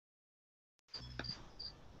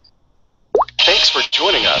for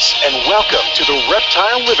joining us, and welcome to the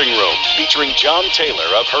Reptile Living Room, featuring John Taylor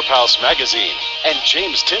of Herp House Magazine and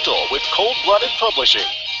James Tintle with Cold Blooded Publishing.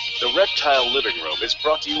 The Reptile Living Room is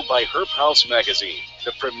brought to you by Herp House Magazine,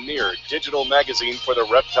 the premier digital magazine for the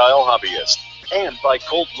reptile hobbyist, and by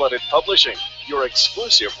Cold Blooded Publishing, your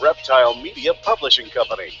exclusive reptile media publishing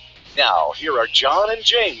company. Now, here are John and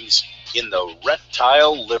James in the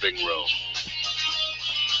Reptile Living Room.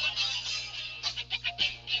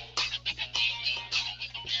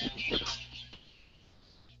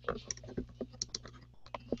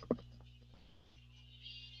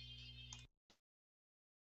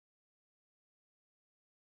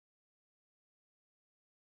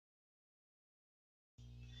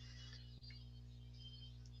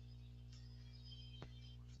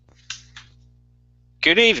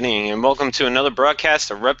 Good evening, and welcome to another broadcast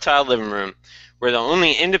of Reptile Living Room. We're the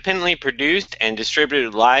only independently produced and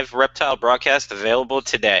distributed live reptile broadcast available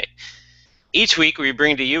today. Each week, we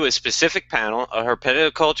bring to you a specific panel of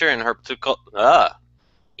herpetoculture and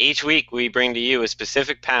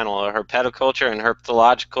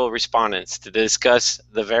herpetological respondents to discuss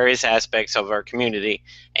the various aspects of our community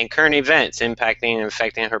and current events impacting and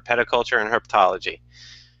affecting herpetoculture and herpetology.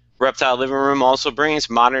 Reptile Living Room also brings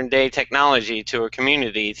modern-day technology to our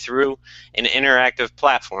community through an interactive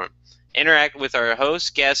platform. Interact with our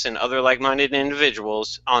hosts, guests, and other like-minded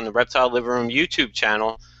individuals on the Reptile Living Room YouTube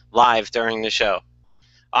channel live during the show.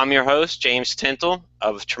 I'm your host, James Tintle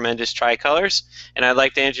of Tremendous Tricolors, and I'd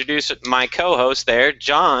like to introduce my co-host there,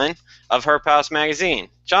 John of Herp House Magazine.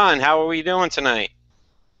 John, how are we doing tonight?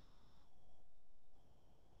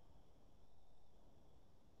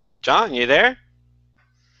 John, you there?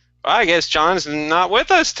 Well, I guess John's not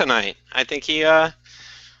with us tonight. I think he,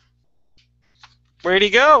 where'd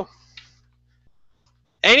he go?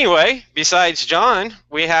 Anyway, besides John,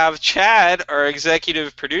 we have Chad, our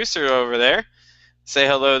executive producer over there. Say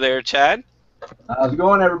hello there, Chad. How's it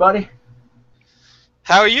going, everybody?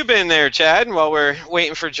 How you been there, Chad, while we're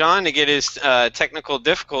waiting for John to get his technical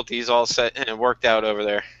difficulties all set and worked out over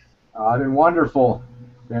there? I've been wonderful.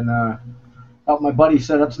 Been helping my buddy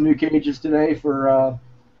set up some new cages today for...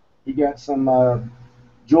 He got some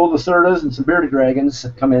jewel lacerdas and some bearded dragons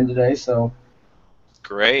come in today, so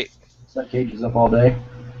great. Set cages up all day.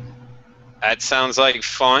 That sounds like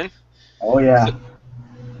fun. Oh yeah.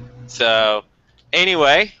 So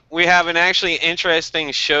anyway, we have an actually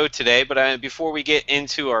interesting show today, but before we get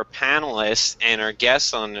into our panelists and our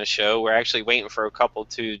guests on the show, we're actually waiting for a couple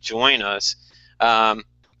to join us. I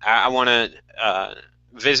want to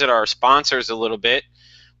visit our sponsors a little bit.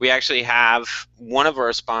 We actually have one of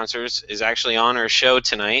our sponsors is actually on our show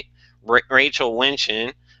tonight, Rachel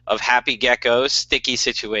Winchin of Happy Gecko Sticky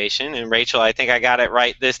Situation. And Rachel, I think I got it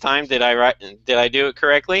right this time. Did I do it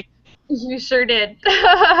correctly? You sure did.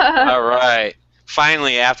 All right.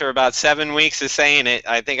 Finally, after about 7 weeks of saying it,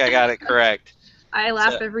 I think I got it correct. I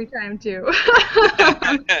laugh every time too.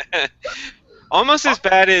 Almost as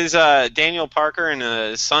bad as Daniel Parker and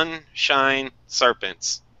the Sunshine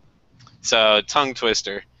Serpents. So, tongue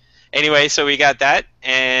twister. Anyway, so we got that,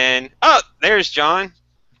 and oh, there's John.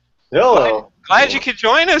 Hello. Glad you could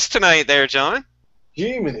join us tonight there, John.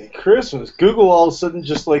 Jiminy Christmas. Google all of a sudden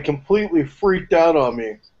just like completely freaked out on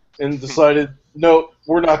me and decided, no,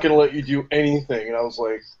 we're not going to let you do anything. And I was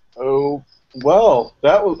like, oh, well,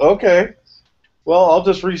 that was okay. Well, I'll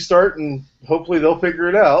just restart and hopefully they'll figure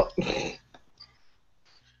it out.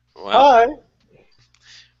 Well, hi.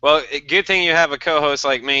 Well, good thing you have a co-host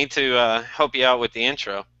like me to help you out with the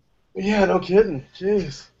intro. Yeah, no kidding.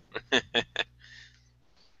 Jeez.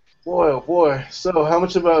 Boy, oh boy. So, how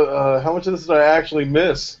much of this did I actually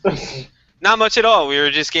miss? Not much at all. We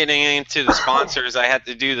were just getting into the sponsors. I had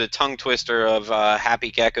to do the tongue twister of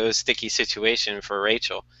Happy Gecko's Sticky Situation for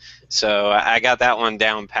Rachel. So I got that one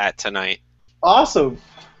down pat tonight. Awesome.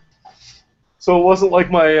 So it wasn't like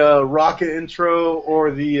my rocket intro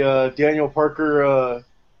or the Daniel Parker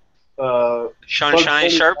Sunshine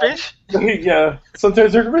Serpent? Yeah, Sunshine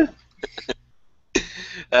Serpent?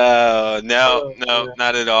 No, yeah.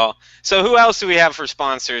 Not at all. So who else do we have for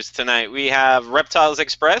sponsors tonight? We have Reptiles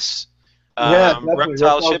Express,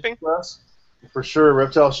 Reptile Shipping. Express, for sure,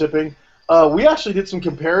 Reptile Shipping. We actually did some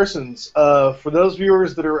comparisons. For those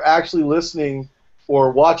viewers that are actually listening,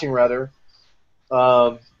 or watching rather,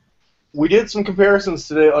 we did some comparisons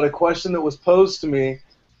today on a question that was posed to me.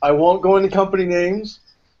 I won't go into company names.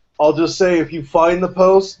 I'll just say if you find the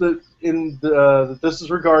post that this is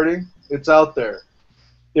regarding, it's out there.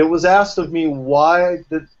 It was asked of me why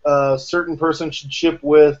that certain person should ship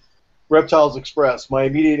with Reptiles Express. My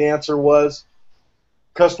immediate answer was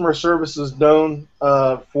customer service is known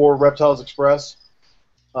for Reptiles Express.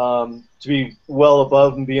 to be well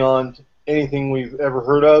above and beyond anything we've ever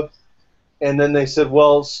heard of. And then they said,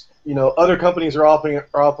 well, other companies are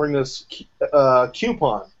offering this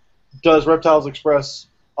coupon. Does Reptiles Express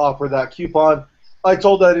offer that coupon? I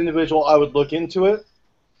told that individual I would look into it.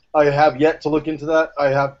 I have yet to look into that. I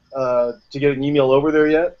have to get an email over there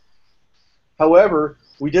yet. However,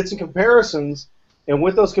 we did some comparisons, and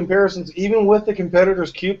with those comparisons, even with the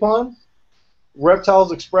competitor's coupon,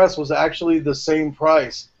 Reptiles Express was actually the same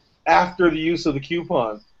price after the use of the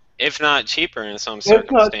coupon. If not cheaper in some If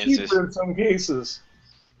not circumstances. cheaper in some cases.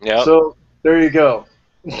 Yep. So, there you go.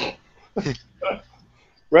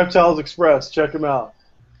 Reptiles Express, check them out.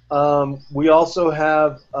 We also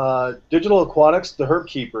have Digital Aquatics, the Herp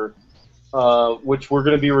Keeper, which we're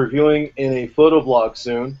going to be reviewing in a photo blog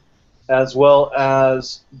soon, as well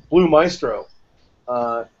as Blue Maestro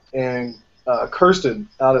and Kirsten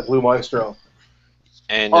out at Blue Maestro.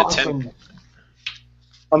 And Awesome.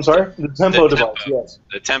 I'm sorry? The Tempo device, yes.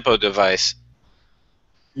 The Tempo device.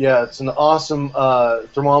 Yeah, it's an awesome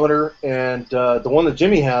thermometer, and the one that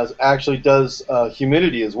Jimmy has actually does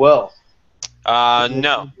humidity as well.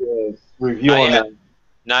 No. Review Not on yet. that.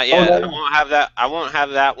 Not yet. Oh, no. I won't have that. I won't have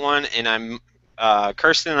that one. And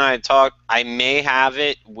Kirsten and I talked. I may have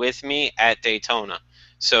it with me at Daytona.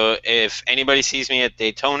 So if anybody sees me at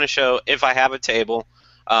Daytona show, if I have a table,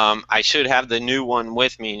 I should have the new one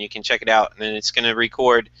with me, and you can check it out. And then it's going to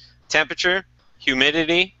record temperature,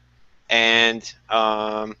 humidity, and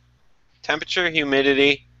temperature,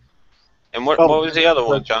 humidity, and what was the other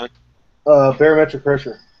one, John? Barometric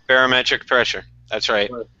pressure. Barometric pressure. That's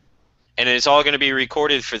right. And it's all going to be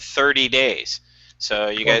recorded for 30 days. So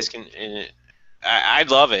you guys can. I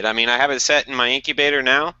love it. I mean, I have it set in my incubator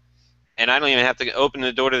now, and I don't even have to open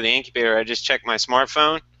the door to the incubator. I just check my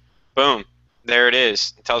smartphone. Boom. There it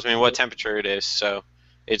is. It tells me what temperature it is. So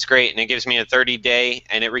it's great, and it gives me a 30-day,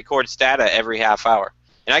 and it records data every half hour.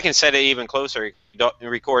 And I can set it even closer.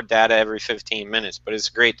 Record data every 15 minutes, but it's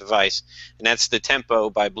a great device. And that's the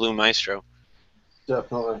Tempo by Blue Maestro.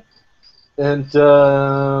 Definitely. And,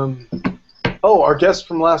 our guest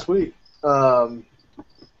from last week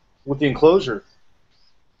with the enclosure.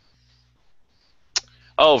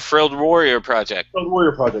 Oh, Frilled Warrior Project. Frilled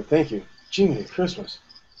Warrior Project, thank you. Gee, Christmas.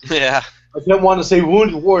 Yeah. I didn't want to say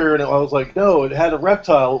Wounded Warrior, and I was like, no, it had a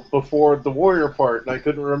reptile before the warrior part, and I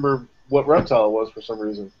couldn't remember what reptile it was for some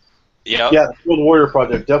reason. Yep. Yeah, Frilled Warrior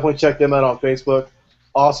Project. Definitely check them out on Facebook.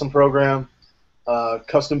 Awesome program.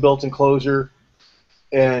 Custom-built enclosure.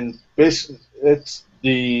 And basically, it's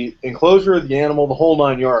the enclosure, the animal, the whole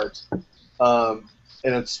 9 yards. And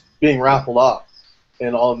it's being raffled off.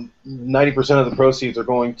 And 90% of the proceeds are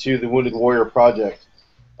going to the Wounded Warrior Project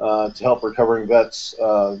to help recovering vets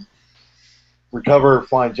recover,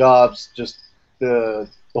 find jobs. Just the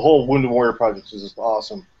whole Wounded Warrior Project is just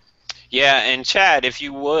awesome. Yeah, and Chad, if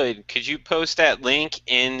you would, could you post that link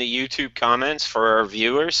in the YouTube comments for our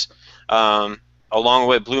viewers, along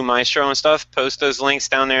with Blue Maestro and stuff? Post those links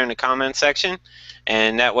down there in the comment section,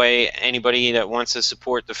 and that way anybody that wants to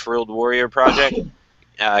support the Frilled Warrior Project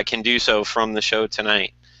can do so from the show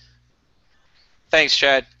tonight. Thanks,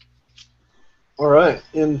 Chad. All right,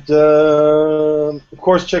 and of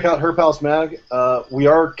course, check out Herp House Mag. We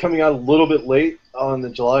are coming out a little bit late on the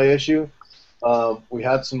July issue. We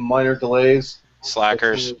had some minor delays.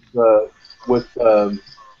 Slackers. With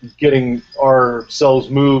getting ourselves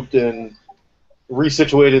moved and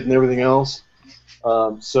resituated and everything else.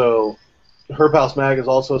 So Herp House Mag is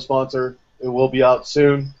also a sponsor. It will be out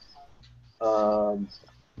soon. Who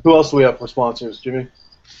else do we have for sponsors, Jimmy?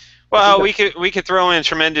 Well, we could throw in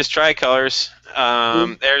Tremendous Tricolors.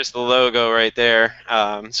 There's the logo right there.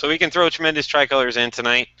 So we can throw Tremendous Tricolors in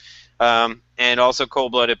tonight, and also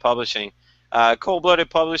Cold Blooded Publishing. Cold Blooded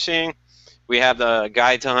Publishing, we have the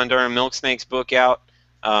Guide to Honduran Milk Snakes book out,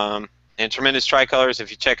 and Tremendous Tricolors.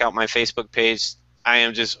 If you check out my Facebook page, I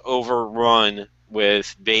am just overrun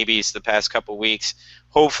with babies the past couple weeks.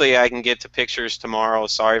 Hopefully I can get to pictures tomorrow.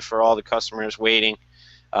 Sorry for all the customers waiting.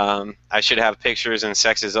 I should have pictures and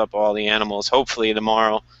sexes up all the animals hopefully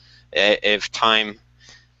tomorrow, if time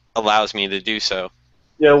allows me to do so.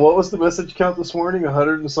 Yeah, what was the message count this morning?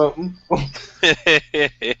 100 and something?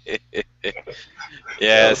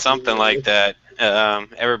 Yeah, something like that.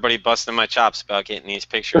 Everybody busting my chops about getting these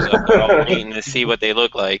pictures up. They're all waiting to see what they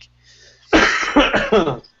look like.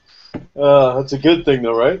 That's a good thing,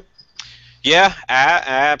 though, right? Yeah,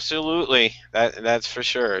 absolutely. That's for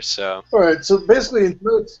sure. So. All right. So basically,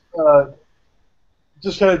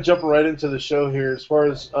 just kind of jumping right into the show here. As far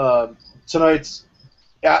as tonight's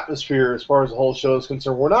atmosphere, as far as the whole show is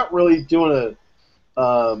concerned, we're not really doing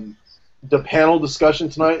the panel discussion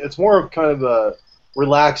tonight. It's more of kind of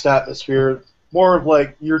relaxed atmosphere. More of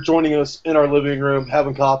like you're joining us in our living room,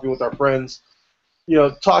 having coffee with our friends,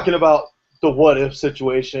 talking about the what-if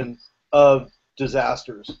situation of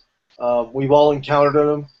disasters. We've all encountered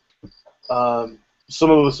them. Some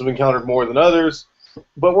of us have encountered more than others,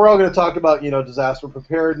 but we're all going to talk about, disaster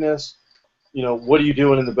preparedness. What do you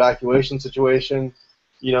do in an evacuation situation?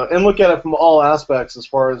 And look at it from all aspects as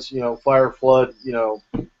far as, fire, flood,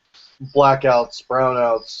 blackouts,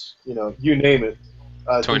 brownouts, you name it.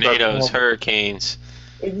 Tornadoes, hurricanes.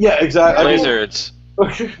 Yeah, exactly. Blizzards.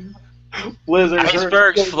 Blizzards.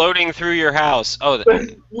 Icebergs floating through your house. Oh,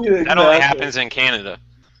 that only happens in Canada.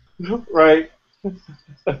 Right.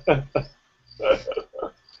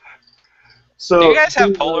 So, do you guys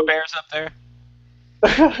have polar bears up there?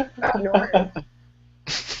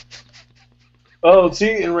 Oh,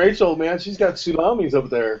 see, and Rachel, man, she's got tsunamis up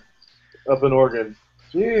there, up in Oregon.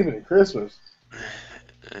 Jiminy Christmas.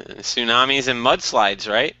 Tsunamis and mudslides,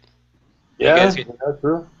 right? Yeah, that's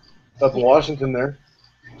true. Up in Washington there.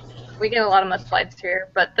 We get a lot of mudslides here,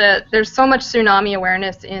 but there's so much tsunami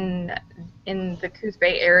awareness in the Coos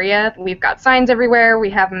Bay area. We've got signs everywhere. We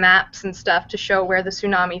have maps and stuff to show where the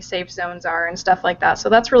tsunami safe zones are and stuff like that. So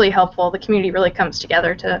that's really helpful. The community really comes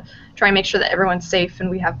together to try and make sure that everyone's safe, and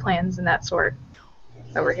we have plans and that sort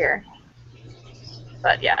over here.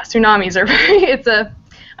 But yeah, tsunamis are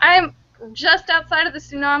I'm just outside of the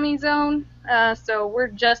tsunami zone, so we're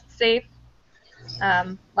just safe.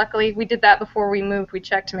 Luckily, we did that before we moved. We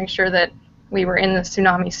checked to make sure that we were in the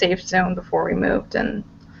tsunami safe zone before we moved, and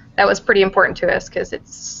that was pretty important to us because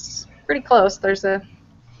it's pretty close.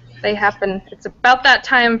 They happen. It's about that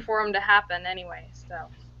time for them to happen anyway. So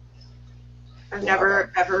I've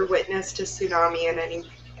never ever witnessed a tsunami in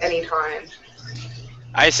any time.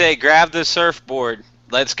 I say grab the surfboard.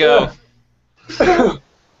 Let's go.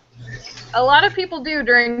 A lot of people do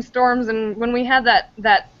during storms, and when we had that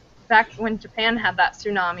back when Japan had that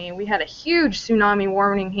tsunami, we had a huge tsunami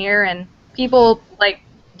warning here, and people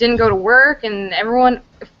didn't go to work, and everyone.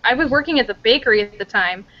 I was working at the bakery at the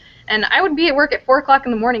time, and I would be at work at 4 o'clock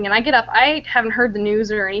in the morning, and I get up. I haven't heard the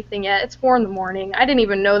news or anything yet. It's 4 in the morning. I didn't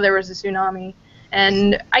even know there was a tsunami.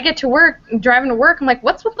 And I get to work, driving to work, I'm like,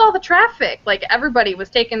 what's with all the traffic? Everybody was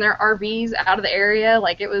taking their RVs out of the area.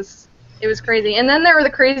 It was crazy. And then there were the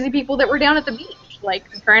crazy people that were down at the beach,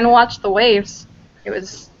 trying to watch the waves. It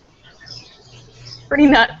was pretty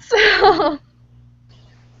nuts.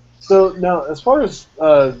 So now, as far as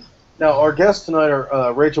our guests tonight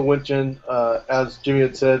are Rachel Winchen, as Jimmy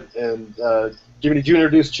had said, and Jimmy, did you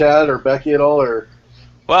introduce Chad or Becky at all, or?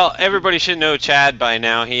 Well, everybody should know Chad by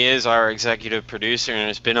now. He is our executive producer and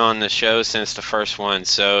has been on the show since the first one.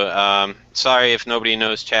 So sorry if nobody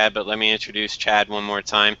knows Chad, but let me introduce Chad one more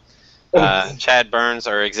time. Chad Burns,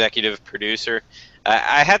 our executive producer.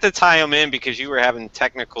 I had to tie him in because you were having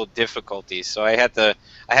technical difficulties, so I had to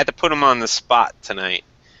put him on the spot tonight.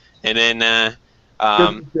 And then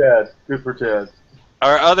Good for Chad.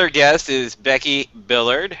 Our other guest is Becky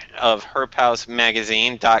Billard of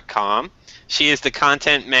herphousemagazine.com. She is the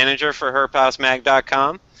content manager for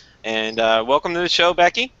herphousemag.com. And welcome to the show,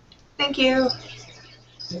 Becky. Thank you.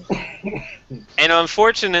 And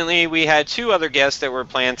unfortunately, we had 2 other guests that were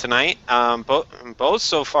planned tonight. Both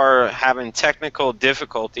so far having technical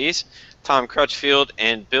difficulties. Tom Crutchfield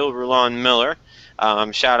and Bill Rulon Miller.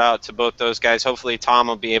 Shout out to both those guys. Hopefully Tom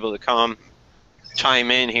will be able to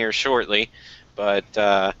chime in here shortly. But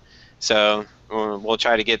so we'll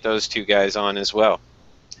try to get those 2 guys on as well.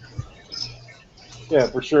 Yeah,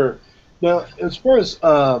 for sure. Now, as far as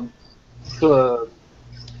the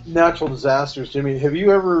natural disasters, Jimmy, have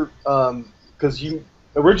you ever, because you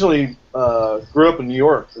originally grew up in New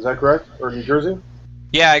York, is that correct, or New Jersey?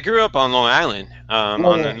 Yeah, I grew up on Long Island,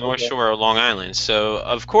 on the North Shore of Long Island. So,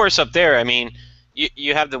 of course, up there, I mean,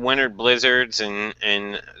 you have the winter blizzards and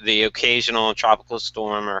the occasional tropical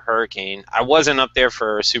storm or hurricane. I wasn't up there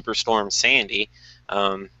for Superstorm Sandy,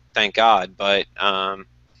 thank God, but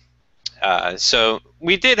so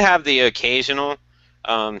we did have the occasional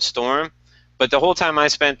storm, but the whole time I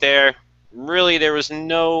spent there, really there was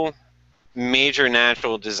no major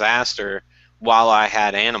natural disaster while I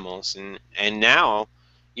had animals. And now,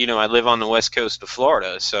 I live on the west coast of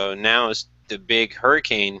Florida, so now it's the big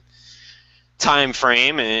hurricane time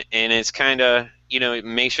frame, and it's kind of,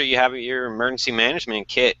 make sure you have your emergency management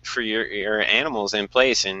kit for your animals in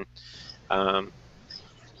place, and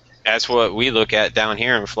that's what we look at down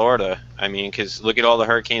here in Florida. I mean, because look at all the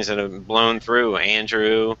hurricanes that have blown through,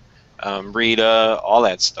 Andrew, Rita, all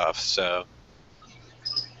that stuff. So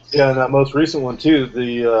yeah, and that most recent one too,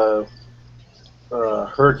 the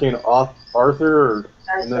Hurricane Arthur, or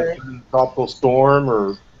and then tropical storm,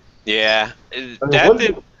 or Yeah, I mean, that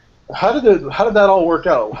did. how did that all work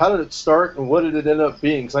out? How did it start, and what did it end up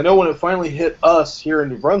being? Because I know when it finally hit us here in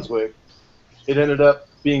New Brunswick, it ended up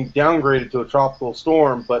being downgraded to a tropical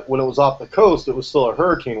storm. But when it was off the coast, it was still a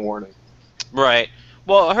hurricane warning. Right.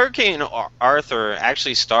 Well, Hurricane Arthur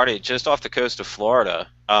actually started just off the coast of Florida,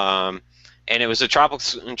 and it was a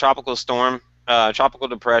tropical storm, tropical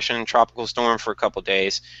depression, tropical storm for a couple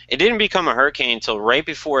days. It didn't become a hurricane until right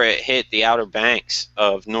before it hit the Outer Banks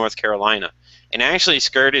of North Carolina, and actually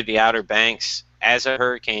skirted the Outer Banks as a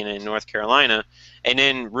hurricane in North Carolina, and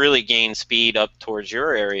then really gained speed up towards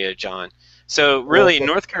your area, John. So really,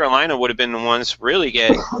 North Carolina would have been the ones really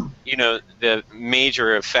get, the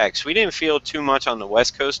major effects. We didn't feel too much on the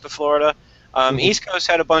west coast of Florida. East Coast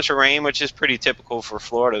had a bunch of rain, which is pretty typical for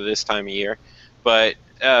Florida this time of year. But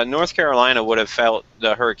North Carolina would have felt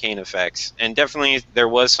the hurricane effects, and definitely there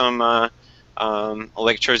was some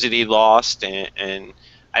electricity lost, and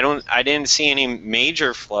I didn't see any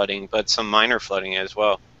major flooding, but some minor flooding as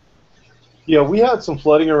well. Yeah, we had some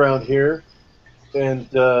flooding around here, and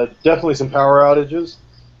definitely some power outages.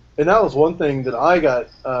 And that was one thing that I got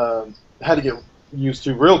had to get used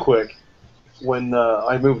to real quick when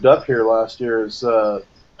I moved up here last year is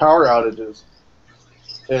power outages.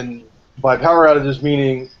 And by power outages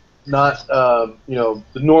meaning not the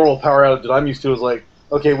normal power outage that I'm used to is like,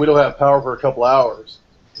 okay, we don't have power for a couple hours,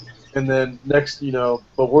 and then next,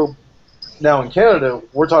 but we're now in Canada,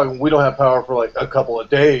 we're talking we don't have power for like a couple of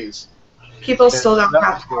days. People still don't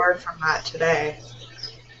have power from that today.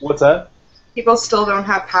 What's that? People still don't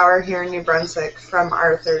have power here in New Brunswick from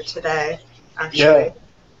Arthur today, actually.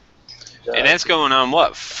 Yeah. And that's going on,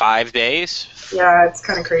 what, 5 days? Yeah, it's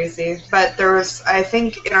kind of crazy. But there was, I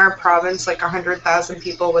think, in our province, like 100,000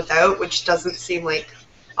 people without, which doesn't seem like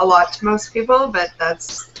a lot to most people, but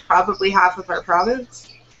that's probably half of our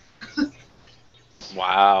province.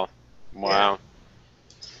 Wow. Yeah,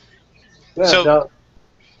 So, now,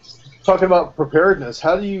 talking about preparedness,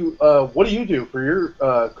 how do you, what do you do for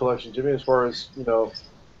your collection, Jimmy, as far as,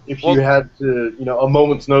 if you had to, a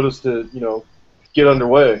moment's notice to, get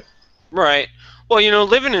underway? right. Well,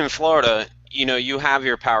 living in Florida, you have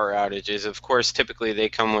your power outages. Of course, typically they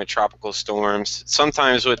come with tropical storms,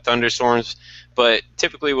 sometimes with thunderstorms, but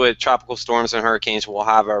typically with tropical storms and hurricanes, we'll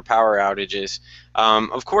have our power outages.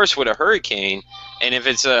 Of course, with a hurricane, and if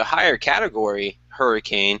it's a higher category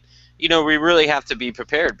hurricane, we really have to be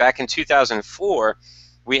prepared. Back in 2004,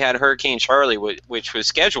 we had Hurricane Charlie, which was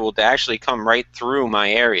scheduled to actually come right through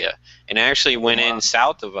my area, and actually went in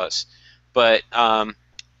south of us. But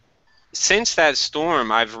since that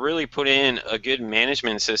storm, I've really put in a good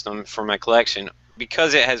management system for my collection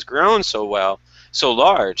because it has grown so well, so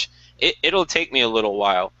large. It'll take me a little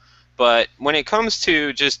while, but when it comes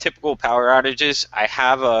to just typical power outages, I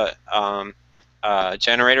have a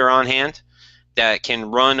generator on hand that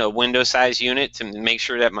can run a window-sized unit to make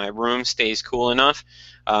sure that my room stays cool enough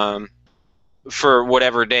for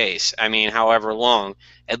whatever days. I mean, however long.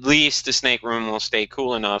 At least the snake room will stay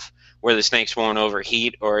cool enough where the snakes won't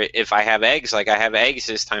overheat, or if I have eggs, like I have eggs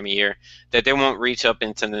this time of year, that they won't reach up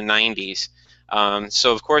into the 90s.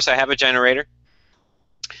 So, of course, I have a generator.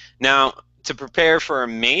 Now, to prepare for a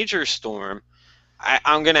major storm, I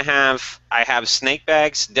have snake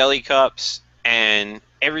bags, deli cups, and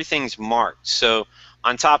everything's marked. So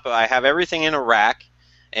on top of, I have everything in a rack.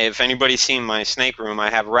 If anybody's seen my snake room, I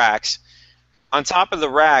have racks. On top of the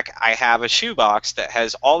rack, I have a shoebox that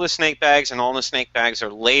has all the snake bags, and all the snake bags are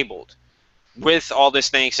labeled with all the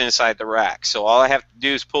snakes inside the rack. So all I have to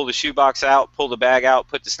do is pull the shoebox out, pull the bag out,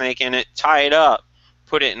 put the snake in it, tie it up,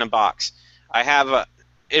 put it in a box.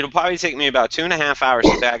 It'll probably take me about 2.5 hours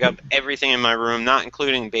to bag up everything in my room, not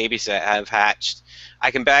including babies that have hatched.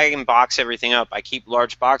 I can bag and box everything up. I keep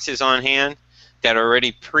large boxes on hand that are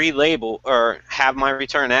already pre-labeled or have my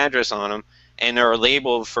return address on them, and they're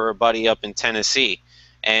labeled for a buddy up in Tennessee.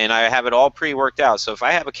 And I have it all pre-worked out. So if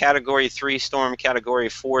I have a Category 3 storm, Category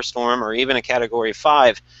 4 storm, or even a Category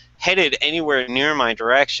 5 headed anywhere near my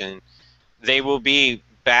direction, they will be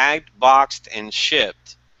bagged, boxed, and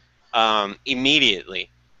shipped immediately.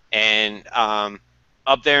 And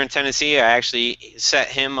up there in Tennessee, I actually set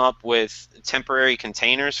him up with temporary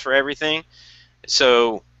containers for everything.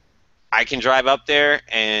 So I can drive up there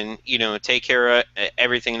and, take care of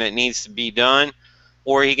everything that needs to be done,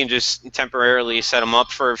 or he can just temporarily set them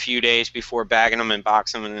up for a few days before bagging them and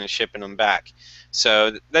boxing them and then shipping them back.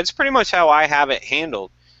 So that's pretty much how I have it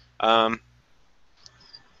handled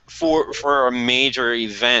for a major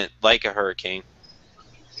event like a hurricane.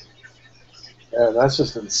 Yeah, that's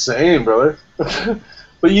just insane, brother.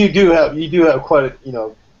 But you do have quite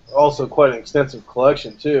a, also quite an extensive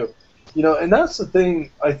collection too. You know, and that's the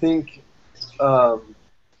thing. I think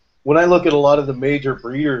when I look at a lot of the major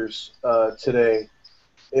breeders today,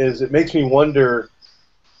 is it makes me wonder.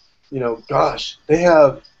 You know, gosh, they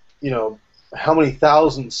have, you know, how many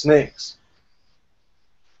thousand snakes?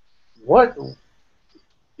 What,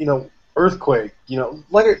 you know, earthquake? You know,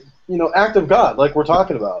 like a, you know, act of God, like we're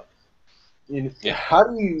talking about. You know, Yeah. how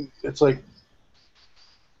do you? It's like,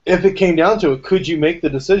 if it came down to it, could you make the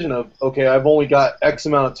decision of, okay, I've only got X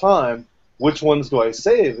amount of time, which ones do I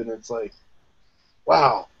save? And it's like,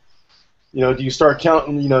 wow. You know, do you start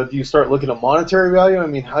counting? You know, do you start looking at monetary value? I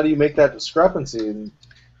mean, how do you make that discrepancy? And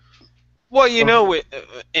Well, you know,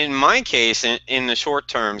 in my case, in the short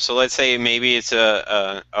term, so let's say maybe it's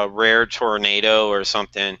a rare tornado or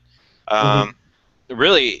something. Um,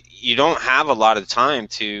 Really, you don't have a lot of time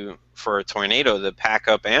for a tornado to pack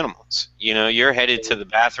up animals. You know, you're headed to the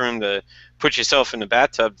bathroom to put yourself in the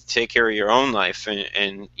bathtub to take care of your own life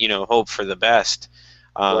and you know, hope for the best.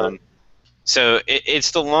 Right. So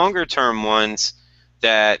it's the longer term ones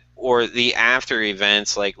or the after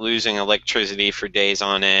events like losing electricity for days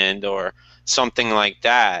on end or something like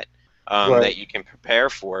that Right. that you can prepare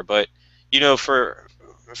for. But you know, for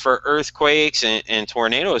earthquakes and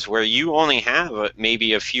tornadoes where you only have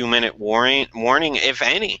maybe a few minute warning, if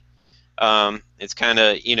any, it's kind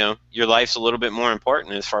of, you know, your life's a little bit more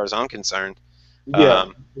important as far as I'm concerned. Yeah.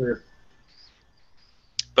 Sure.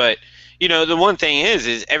 But you know, the one thing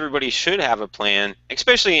is everybody should have a plan,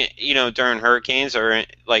 especially, you know, during hurricanes or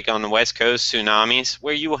like on the West Coast, tsunamis,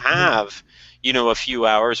 where you have, you know, a few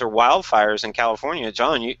hours, or wildfires in California.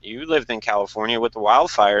 John, you lived in California with the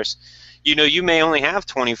wildfires. You know, you may only have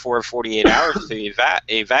 24 or 48 hours to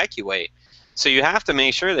evacuate. So you have to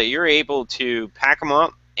make sure that you're able to pack them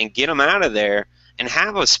up and get them out of there and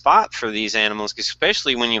have a spot for these animals,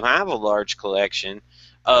 especially when you have a large collection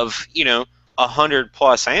of, you know, 100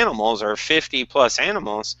 plus animals or 50 plus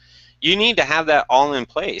animals. You need to have that all in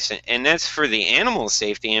place, and that's for the animal's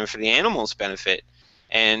safety and for the animal's benefit,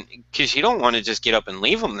 and because you don't want to just get up and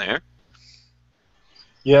leave them there.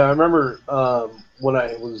 Yeah, I remember when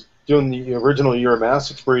I was doing the original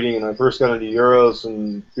Euromastix breeding, and I first got into Euros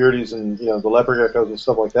and Beardies and, you know, the leopard geckos and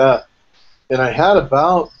stuff like that. And I had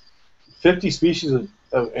about 50 species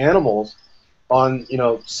of animals on, you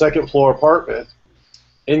know, second floor apartment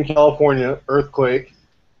in California, earthquake.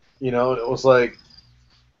 You know, it was like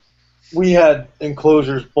we had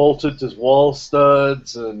enclosures bolted to wall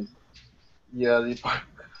studs, and yeah,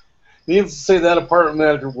 needless to say, that apartment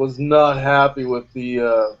manager was not happy with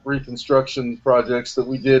the reconstruction projects that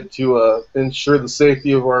we did to ensure the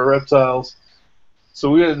safety of our reptiles. So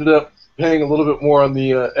we ended up paying a little bit more on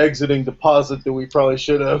the exiting deposit than we probably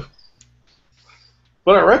should have.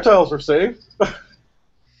 But our reptiles were safe.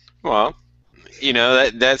 Well, you know,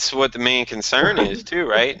 that's what the main concern is too,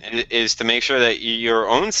 right? Is to make sure that your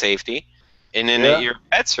own safety and then Yeah. that your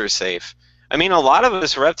pets are safe. I mean, a lot of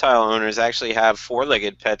us reptile owners actually have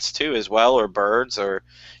four-legged pets too, as well, or birds, or,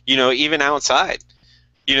 you know, even outside.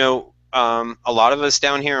 You know, a lot of us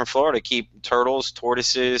down here in Florida keep turtles,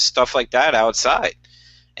 tortoises, stuff like that outside.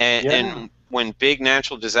 And when big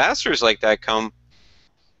natural disasters like that come,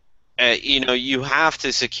 you know, you have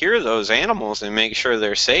to secure those animals and make sure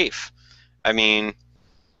they're safe. I mean,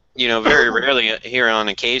 you know, very rarely here on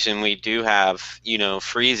occasion we do have, you know,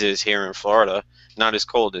 freezes here in Florida. Not as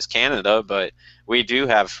cold as Canada, but we do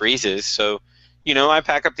have freezes. So, you know, I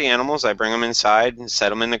pack up the animals, I bring them inside and set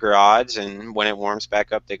them in the garage, and when it warms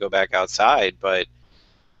back up, they go back outside. But,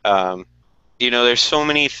 you know, there's so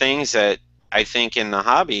many things that I think in the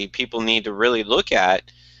hobby people need to really look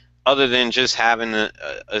at other than just having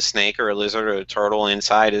a snake or a lizard or a turtle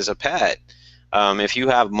inside as a pet. If you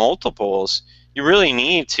have multiples, you really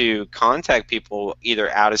need to contact people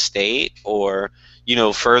either out of state or, you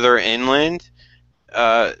know, further inland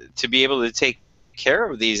to be able to take care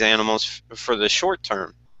of these animals for the short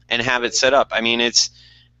term and have it set up. I mean, it's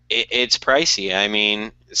pricey. I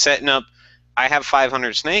mean, setting up, I have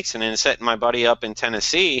 500 snakes, and then setting my buddy up in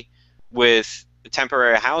Tennessee with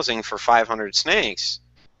temporary housing for 500 snakes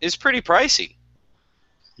is pretty pricey.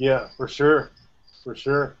 Yeah, for sure. For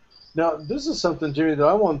sure. Now, this is something, Jimmy, that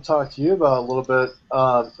I want to talk to you about a little bit.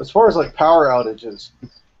 As far as like power outages,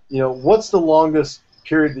 you know, what's the longest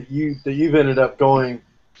period that you've ended up going,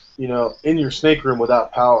 you know, in your snake room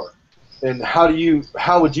without power, and how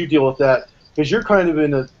would you deal with that? Because you're kind of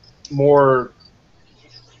in a more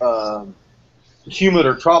humid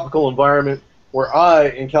or tropical environment, where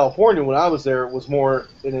in California, when I was there, was more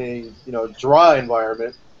in a, you know, dry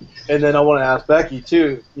environment. And then I want to ask Becky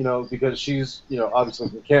too, you know, because she's, you know, obviously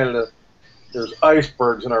from Canada. There's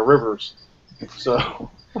icebergs in our rivers. So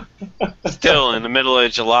Still, in the middle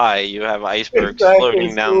of July, you have icebergs exactly,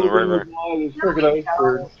 floating down the river. There's freaking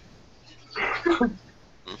iceberg.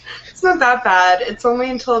 It's not that bad. It's only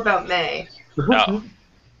until about May. Oh.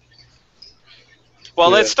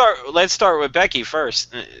 Well, Yeah. let's start with Becky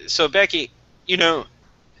first. So Becky, you know,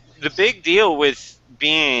 the big deal with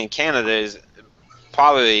being in Canada is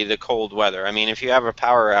probably the cold weather. I mean, if you have a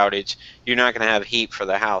power outage, you're not going to have heat for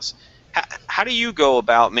the house. How do you go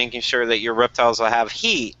about making sure that your reptiles will have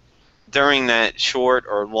heat during that short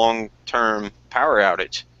or long-term power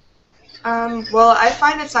outage? Well, I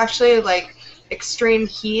find it's actually like extreme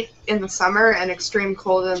heat in the summer and extreme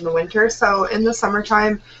cold in the winter. So in the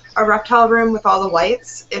summertime, a reptile room with all the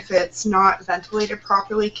lights, if it's not ventilated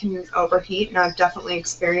properly, can overheat, and I've definitely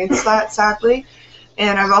experienced that, sadly.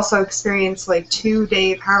 And I've also experienced like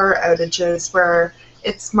 2-day power outages where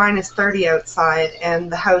it's minus 30 outside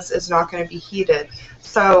and the house is not going to be heated.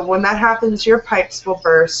 So when that happens, your pipes will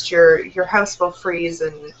burst, your house will freeze,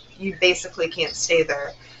 and you basically can't stay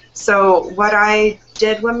there. So what I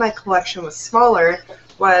did when my collection was smaller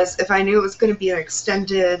was, if I knew it was going to be an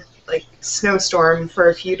extended like snowstorm for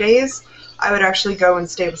a few days, I would actually go and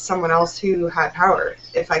stay with someone else who had power,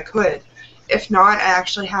 if I could. If not, I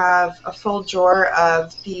actually have a full drawer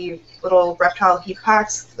of the little reptile heat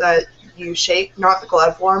packs that you shake, not the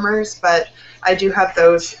glove warmers, but I do have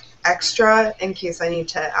those extra in case I need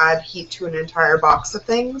to add heat to an entire box of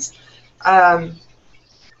things.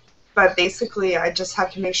 But basically, I just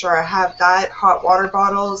have to make sure I have that, hot water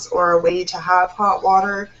bottles or a way to have hot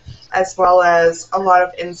water, as well as a lot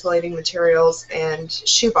of insulating materials and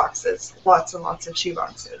shoe boxes, lots and lots of shoe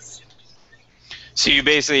boxes. So you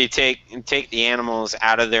basically take the animals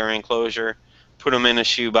out of their enclosure, put them in a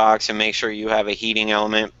shoebox, and make sure you have a heating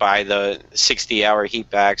element by the 60-hour heat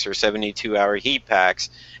packs or 72-hour heat packs,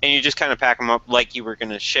 and you just kind of pack them up like you were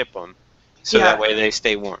going to ship them, so Yeah. that way they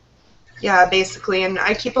stay warm. Yeah, basically, and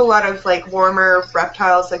I keep a lot of like warmer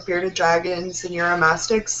reptiles like bearded dragons and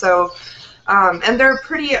uromastyx. So, and they're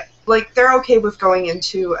pretty like they're okay with going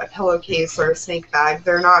into a pillowcase or a snake bag.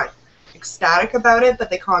 They're not ecstatic about it,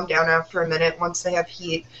 but they calm down after a minute once they have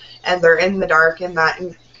heat and they're in the dark in that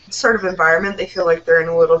sort of environment. They feel like they're in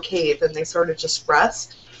a little cave and they sort of just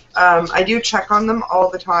rest. I do check on them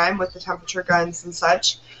all the time with the temperature guns and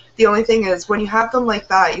such. The only thing is, when you have them like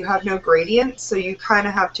that, you have no gradient, so you kind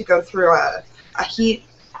of have to go through a heat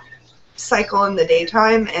cycle in the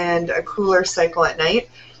daytime and a cooler cycle at night.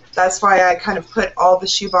 That's why I kind of put all the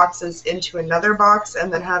shoe boxes into another box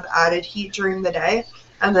and then have added heat during the day,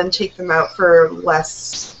 and then take them out for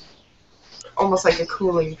less, almost like a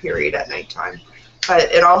cooling period at nighttime.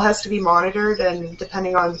 But it all has to be monitored, and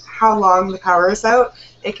depending on how long the power is out,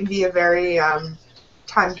 it can be a very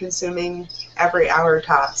time-consuming, every-hour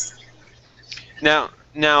task. Now,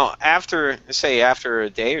 after a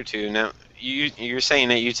day or two, now you're saying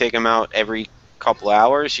that you take them out every couple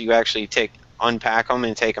hours. You actually unpack them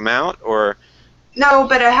and take them out, or? No,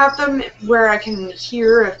 but I have them where I can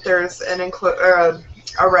hear if there's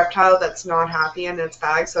a reptile that's not happy in its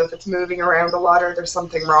bag. So if it's moving around a lot or there's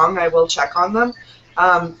something wrong, I will check on them.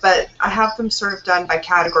 But I have them sort of done by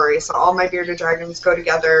category. So all my bearded dragons go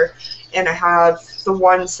together, and I have the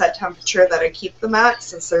one set temperature that I keep them at,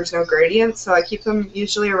 since there's no gradient. So I keep them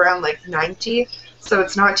usually around like 90. So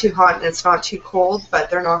it's not too hot and it's not too cold, but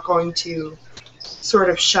they're not going to sort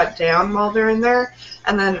of shut down while they're in there.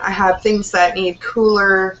 And then I have things that need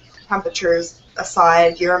cooler temperatures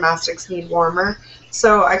aside. Uromastyx need warmer.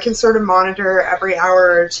 So I can sort of monitor every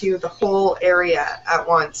hour or two the whole area at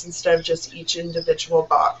once instead of just each individual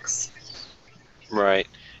box. Right.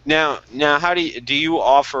 Now, how do you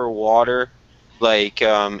offer water, like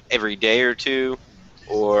every day or two,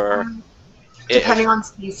 or? Depending on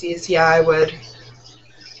species, yeah, I would.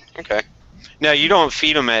 Okay. Now, you don't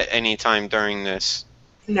feed them at any time during this.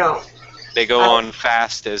 No. They go on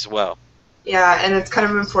fast as well. Yeah, and it's kind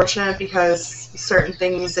of unfortunate because certain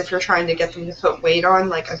things, if you're trying to get them to put weight on,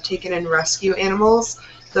 like I've taken in rescue animals,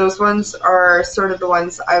 those ones are sort of the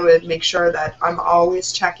ones I would make sure that I'm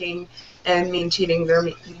always checking and maintaining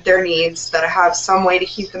their needs, that I have some way to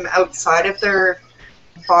keep them outside of their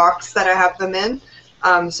box that I have them in.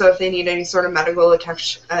 So if they need any sort of medical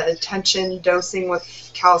attention, dosing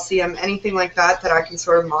with calcium, anything like that, that I can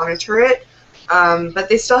sort of monitor it. But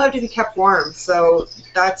they still have to be kept warm, so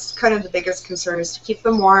that's kind of the biggest concern, is to keep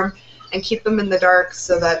them warm and keep them in the dark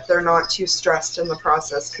so that they're not too stressed in the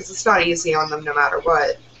process, because it's not easy on them no matter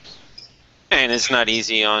what. And it's not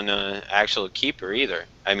easy on an actual keeper either.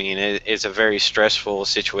 I mean, it's a very stressful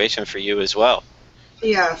situation for you as well.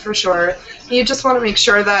 Yeah, for sure. You just want to make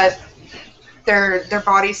sure that their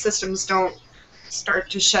body systems don't start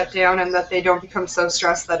to shut down and that they don't become so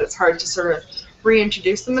stressed that it's hard to sort of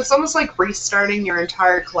reintroduce them. It's almost like restarting your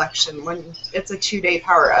entire collection when it's a 2-day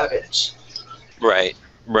power outage. Right,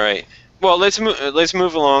 right. Well, let's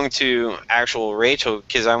move along to actual Rachel,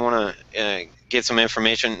 because I want to get some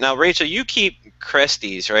information. Now, Rachel, you keep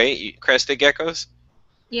cresties, right? Crested geckos?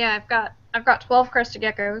 Yeah, I've got 12 crested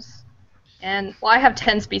geckos, and well, I have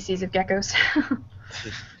 10 species of geckos.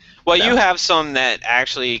 Well, So. you have some that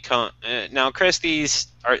actually come. Now, cresties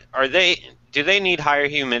do they need higher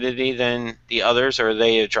humidity than the others, or are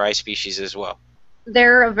they a dry species as well?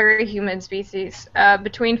 They're a very humid species,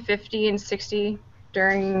 between 50 and 60.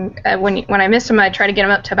 During when I miss them, I try to get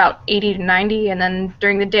them up to about 80 to 90, and then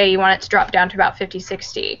during the day you want it to drop down to about 50,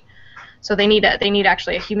 60. So they need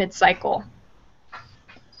actually a humid cycle.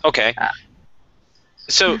 Okay.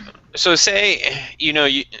 So say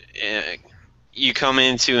you come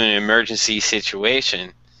into an emergency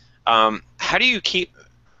situation. How do you keep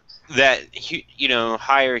that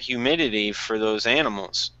higher humidity for those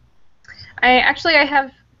animals? I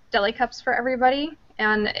have deli cups for everybody,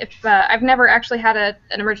 and if I've never actually had an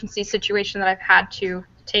emergency situation that I've had to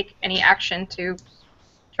take any action to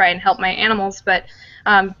try and help my animals, but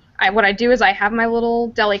what I do is I have my little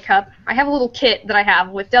deli cup. I have a little kit that I have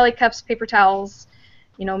with deli cups, paper towels,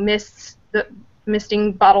 mists, the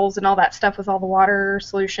misting bottles and all that stuff with all the water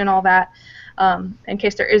solution, all that. In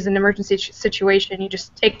case there is an emergency situation, you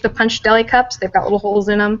just take the punched deli cups, they've got little holes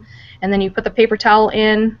in them, and then you put the paper towel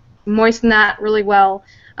in, moisten that really well.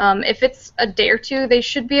 If it's a day or two, they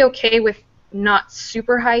should be okay with not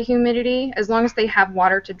super high humidity. As long as they have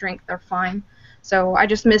water to drink, they're fine. So I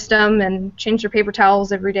just mist them and change their paper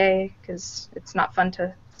towels every day because it's not fun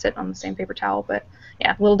to sit on the same paper towel. But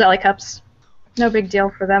yeah, little deli cups, no big deal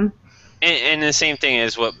for them. And the same thing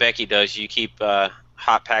as what Becky does. You keep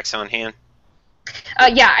hot packs on hand.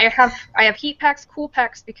 Yeah, I have heat packs, cool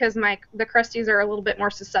packs, because the cresties are a little bit more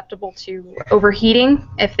susceptible to overheating.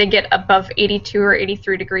 If they get above 82 or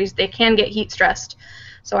 83 degrees, they can get heat stressed.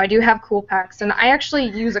 So I do have cool packs, and I actually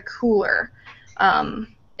use a cooler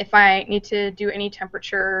if I need to do any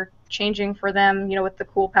temperature changing for them. With the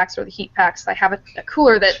cool packs or the heat packs, I have a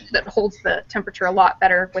cooler that holds the temperature a lot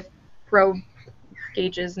better with probe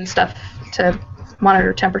gauges and stuff to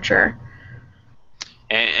monitor temperature.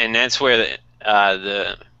 And that's where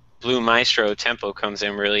the Blue Maestro Tempo comes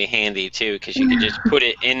in really handy too, because you can just put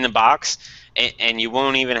it in the box, and you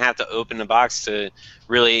won't even have to open the box to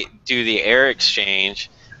really do the air exchange.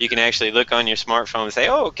 You can actually look on your smartphone and say,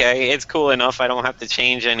 oh, okay, it's cool enough, I don't have to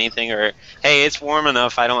change anything, or hey, it's warm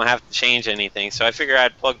enough, I don't have to change anything. So I figure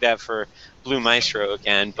I'd plug that for Blue Maestro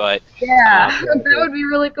again, but yeah, that would be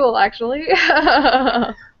really cool, actually.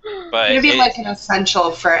 But it'd be like an essential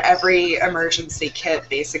for every emergency kit,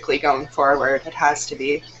 basically, going forward. It has to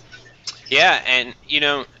be. Yeah, and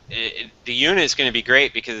the unit is going to be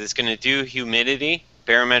great because it's going to do humidity,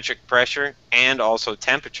 barometric pressure, and also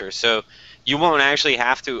temperature. So you won't actually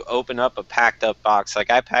have to open up a packed up box. Like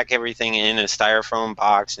I pack everything in a styrofoam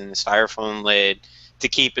box and a styrofoam lid to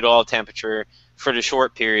keep it all temperature for the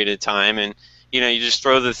short period of time, and you just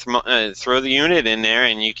throw the unit in there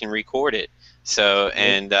and you can record it. So,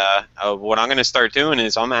 and what I'm going to start doing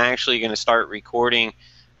is I'm actually going to start recording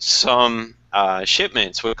some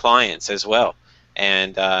shipments with clients as well,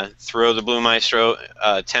 and throw the Blue Maestro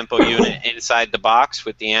Tempo unit inside the box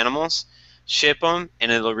with the animals, ship them,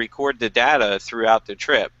 and it'll record the data throughout the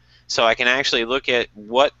trip. So I can actually look at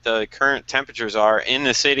what the current temperatures are in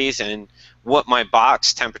the cities and what my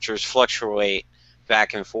box temperatures fluctuate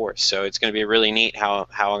back and forth. So it's going to be really neat how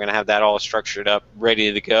I'm going to have that all structured up,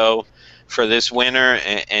 ready to go for this winter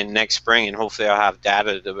and next spring, and hopefully I'll have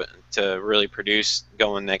data to really produce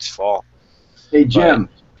going next fall. Hey, Jim.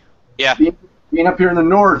 Yeah. Being up here in the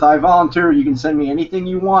north, I volunteer. You can send me anything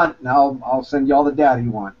you want, and I'll send you all the data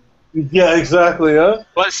you want. Yeah, exactly. Huh?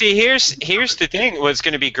 Well, see, here's the thing. What's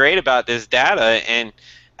going to be great about this data, and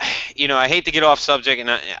I hate to get off subject, and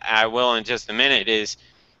I will in just a minute, is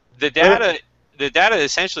the data. The data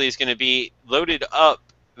essentially is going to be loaded up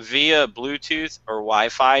via Bluetooth or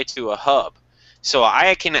Wi-Fi to a hub. So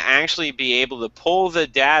I can actually be able to pull the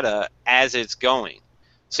data as it's going.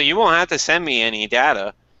 So you won't have to send me any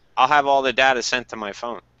data. I'll have all the data sent to my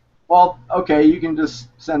phone. Well, okay, you can just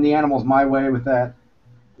send the animals my way with that.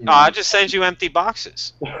 I'll just send you empty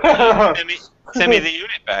boxes. Send me the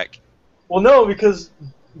unit back. Well, no, because,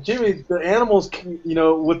 Jimmy, the animals,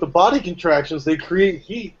 with the body contractions, they create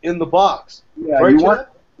heat in the box. Yeah, right,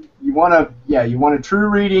 you want a true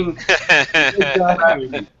reading.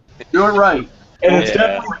 Exactly. Do it right. And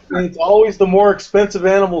it's always the more expensive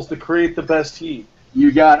animals to create the best heat.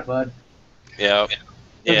 You got it, bud. Yeah.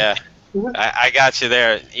 Yeah. I got you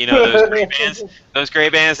there. You know those gray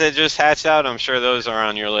bands that just hatched out. I'm sure those are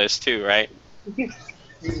on your list too, right? You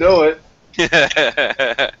know it.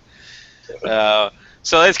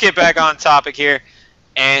 So let's get back on topic here,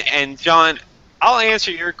 and John, I'll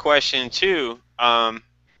answer your question too. I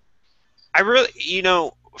really,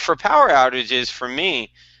 for power outages, for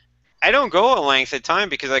me, I don't go a length of time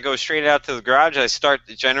because I go straight out to the garage. I start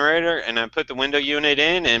the generator and I put the window unit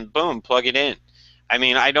in and boom, plug it in. I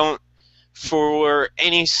mean, I don't for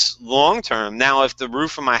any long term. Now, if the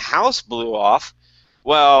roof of my house blew off,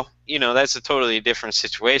 well, that's a totally different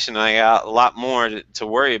situation. I got a lot more to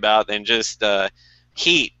worry about than just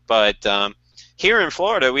heat. But here in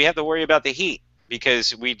Florida, we have to worry about the heat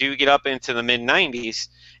because we do get up into the mid 90s,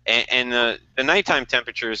 and the nighttime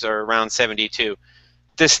temperatures are around 72.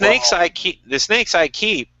 The snakes I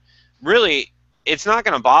keep, really, it's not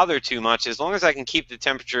going to bother too much as long as I can keep the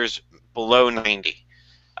temperatures below 90.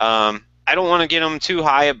 I don't want to get them too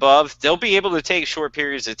high above. They'll be able to take short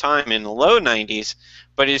periods of time in the low 90s,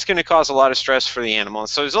 but it's going to cause a lot of stress for the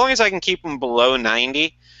animals. So as long as I can keep them below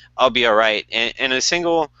 90, I'll be all right. And a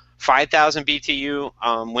single 5,000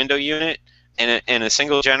 BTU window unit and a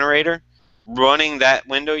single generator, running that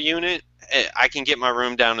window unit, I can get my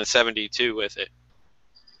room down to 72 with it.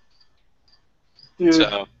 Dude,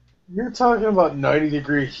 So you're talking about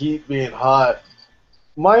 90-degree heat being hot.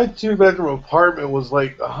 My 2-bedroom apartment was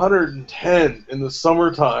like 110 in the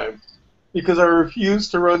summertime because I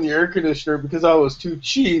refused to run the air conditioner because I was too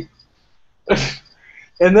cheap.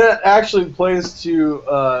 And that actually plays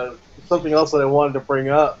to something else that I wanted to bring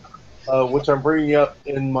up, which I'm bringing up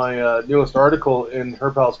in my newest article in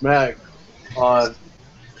Herp House Mag on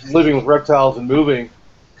living with reptiles and moving,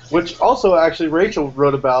 which also actually Rachel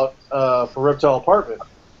wrote about for Reptile Apartment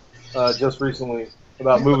just recently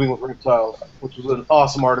about moving with reptiles, which was an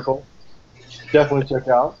awesome article. Definitely check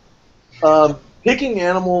out. Picking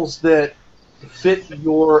animals that fit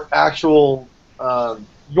your actual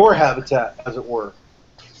your habitat, as it were.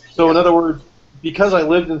 So in other words, because I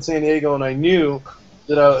lived in San Diego and I knew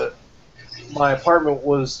that my apartment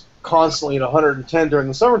was constantly at 110 during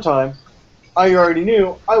the summertime, I already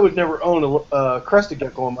knew I would never own a crested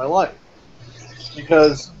gecko in my life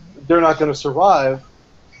because they're not going to survive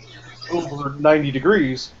over 90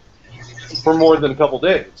 degrees for more than a couple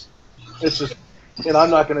days. It's just, and I'm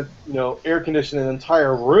not going to, air condition an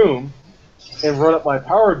entire room and run up my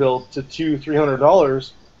power bill to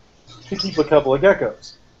 $200-300 to keep a couple of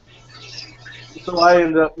geckos. So I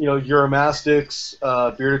ended up,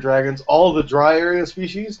 Uromastyx, bearded dragons, all the dry area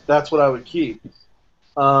species. That's what I would keep.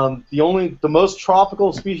 The most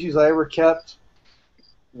tropical species I ever kept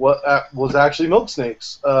was actually milk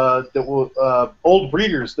snakes that were old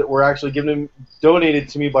breeders that were actually donated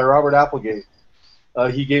to me by Robert Applegate.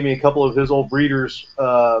 He gave me a couple of his old breeders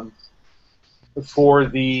for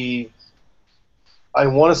the, I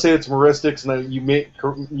want to say it's Meristics, and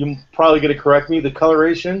you probably going to correct me, the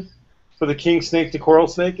coloration for the king snake to coral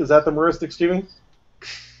snake. Is that the Meristics, Steven?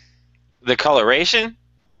 the coloration?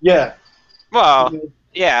 Yeah. Well,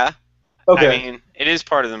 yeah. Okay. I mean, it is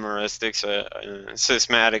part of the Meristics,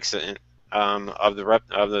 systematics of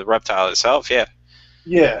the reptile itself. Yeah.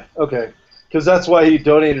 Yeah. Okay. Because that's why he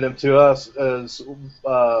donated them to us, as we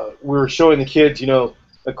were showing the kids,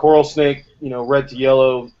 a coral snake, red to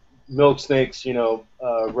yellow, milk snakes,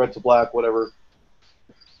 red to black, whatever.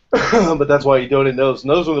 But that's why he donated those,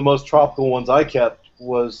 and those were the most tropical ones I kept.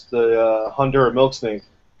 Was the Honduran milk snake.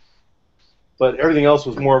 But everything else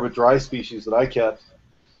was more of a dry species that I kept.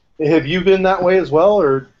 Have you been that way as well,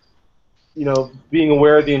 or being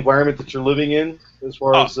aware of the environment that you're living in as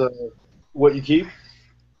far as what you keep?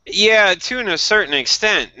 Yeah, to a certain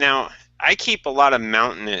extent. Now, I keep a lot of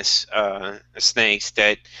mountainous snakes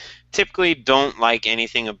that typically don't like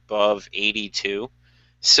anything above 82.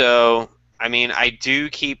 So, I mean, I do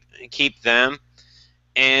keep them,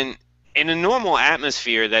 and in a normal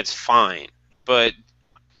atmosphere, that's fine. But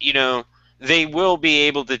they will be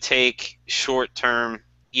able to take short-term,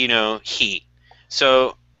 heat.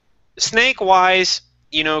 So, snake-wise,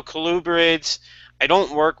 colubrids, I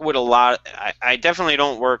don't work with a lot. I definitely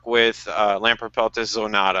don't work with Lampropeltis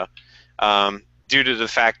zonata due to the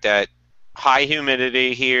fact that high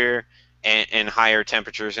humidity here and higher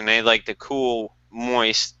temperatures, and they like the cool,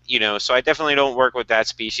 moist, so I definitely don't work with that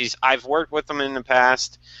species. I've worked with them in the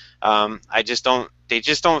past. They just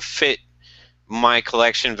don't fit my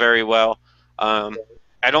collection very well.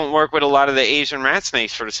 I don't work with a lot of the Asian rat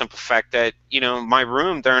snakes for the simple fact that my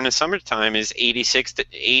room during the summertime is 80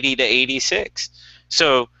 to 86.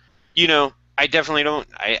 So, I definitely don't.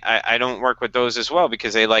 I don't work with those as well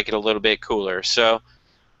because they like it a little bit cooler. So,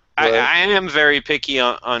 Right. I am very picky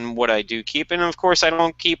on what I do keep, and of course I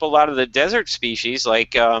don't keep a lot of the desert species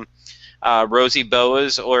like rosy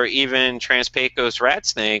boas or even Trans-Pecos rat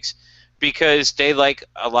snakes because they like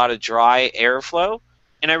a lot of dry airflow,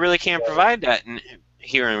 and I really can't provide that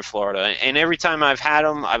here in Florida. And every time I've had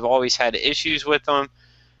them, I've always had issues with them.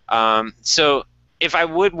 So if I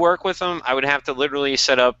would work with them, I would have to literally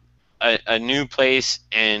set up a new place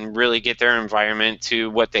and really get their environment to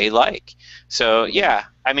what they like. So yeah,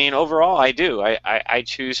 I mean overall I do. I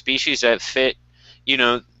choose species that fit, you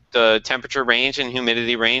know, the temperature range and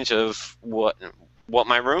humidity range of what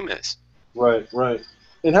my room is. Right, right.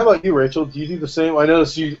 And how about you, Rachel? Do you do the same? I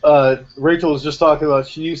noticed you. Rachel was just talking about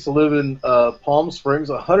she used to live in Palm Springs,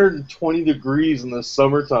 120 degrees in the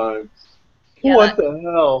summertime. Yeah, What the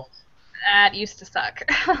hell? that used to suck.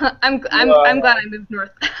 I'm glad I moved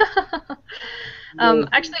north.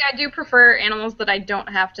 Actually, I do prefer animals that I don't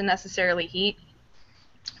have to necessarily heat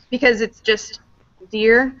because it's just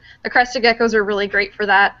deer. The crested geckos are really great for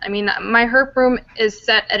that. I mean, my herp room is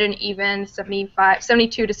set at an even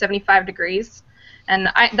 72 to 75 degrees, and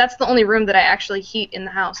that's the only room that I actually heat in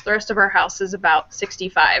the house. The rest of our house is about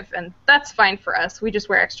 65, and that's fine for us. We just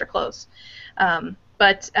wear extra clothes.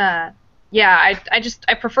 Yeah,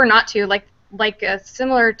 I prefer not to. Like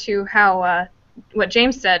similar to how what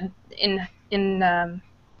James said in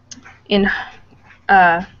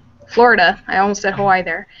Florida. I almost said Hawaii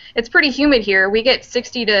there. It's pretty humid here. We get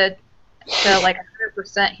 60 to like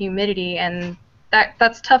 100% humidity, and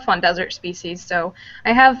that's tough on desert species. So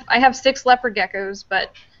I have 6 leopard geckos,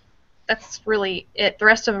 but that's really it. The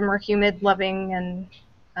rest of them are humid, loving,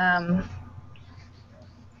 and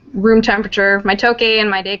room temperature. My tokay and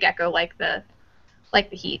my day gecko like the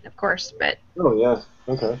heat, of course, but. Oh yeah.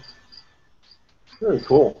 Okay. Very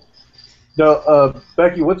cool. Now,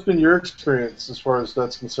 Becky, what's been your experience as far as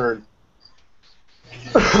that's concerned?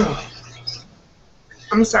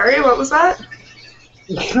 I'm sorry, what was that?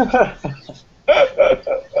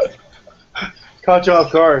 Caught you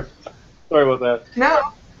off guard. Sorry about that.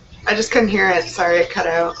 No, I just couldn't hear it. Sorry, it cut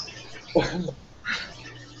out.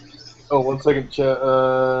 Oh, 1 second, chat.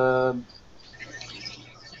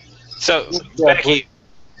 So Yeah, Becky,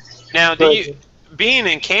 now being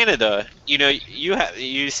in Canada, you know,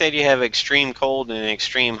 you said you have extreme cold and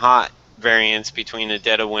extreme hot variance between the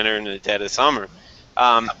dead of winter and the dead of summer.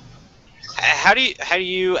 How do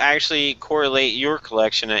you actually correlate your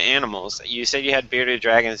collection of animals? You said you had bearded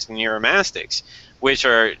dragons and Uromastyx, which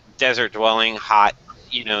are desert-dwelling, hot,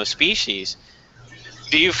 you know, species.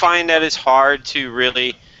 Do you find that it's hard to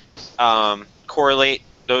really correlate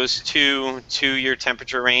those two to your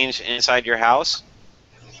temperature range inside your house?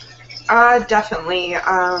 Definitely.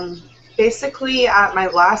 Basically, at my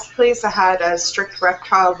last place, I had a strict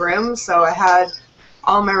reptile room, so I had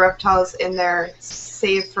all my reptiles in there,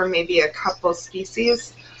 save for maybe a couple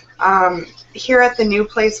species. Here at the new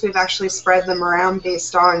place, we've actually spread them around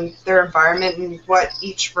based on their environment and what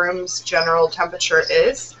each room's general temperature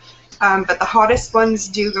is. But the hottest ones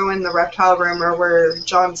do go in the reptile room, or where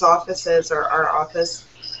John's office is, or our office.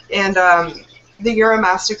 And the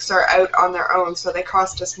Uromastyx are out on their own, so they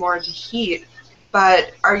cost us more to heat.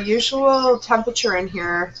 But our usual temperature in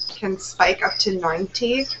here can spike up to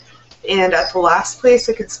 90, and at the last place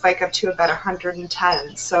it could spike up to about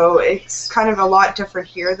 110. So it's kind of a lot different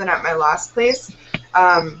here than at my last place.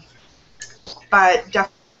 But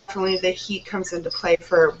definitely the heat comes into play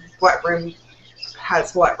for what room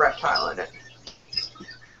has what reptile in it.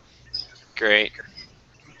 Great.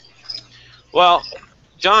 Well,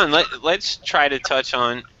 John, let's try to touch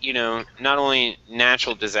on, you know, not only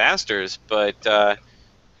natural disasters, but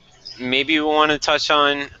maybe we want to touch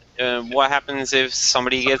on what happens if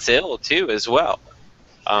somebody gets ill too, as well.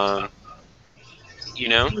 You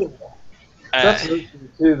know, That's another thing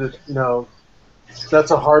too. That, you know,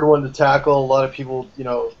 that's a hard one to tackle. A lot of people, you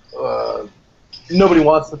know, nobody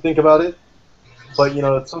wants to think about it, but you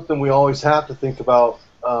know, it's something we always have to think about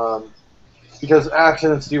because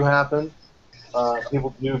accidents do happen.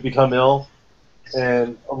 People do become ill,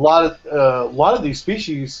 and a lot of these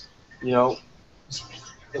species, you know,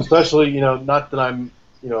 especially, you know, not that I'm,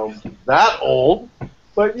 you know, that old,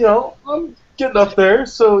 but you know, I'm getting up there,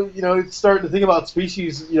 so you know, it's starting to think about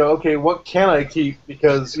species. You know, okay, what can I keep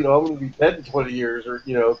because you know I'm going to be dead in 20 years or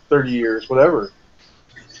you know 30 years, whatever.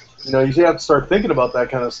 You know, you have to start thinking about that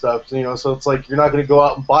kind of stuff. You know, so it's like you're not going to go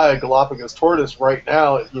out and buy a Galapagos tortoise right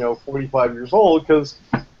now at, you know, 45 years old because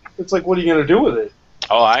it's like, what are you going to do with it?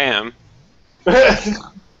 oh, I am.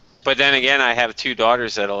 But then again, I have 2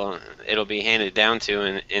 daughters that'll it'll be handed down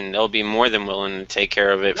to, and they'll be more than willing to take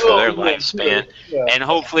care of it for their lifespan. Yeah. And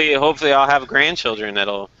hopefully I'll have grandchildren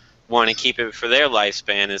that'll want to keep it for their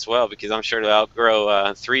lifespan as well, because I'm sure they'll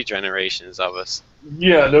outgrow 3 generations of us.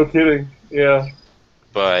 Yeah, no kidding. Yeah.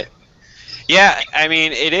 But yeah, I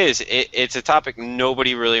mean, it is. It's a topic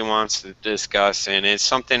nobody really wants to discuss, and it's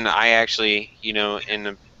something I actually, in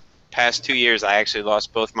the past 2 years, I actually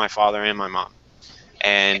lost both my father and my mom.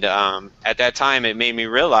 And at that time, it made me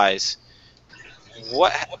realize,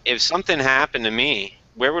 what if something happened to me?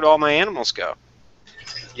 Where would all my animals go?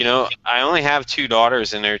 I only have 2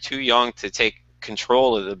 daughters, and they're too young to take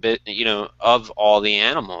control of of all the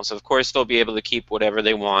animals. Of course, they'll be able to keep whatever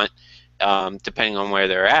they want, depending on where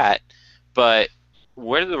they're at. But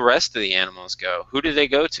where do the rest of the animals go? Who do they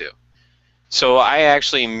go to? So I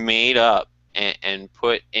actually made up and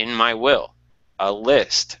put in my will a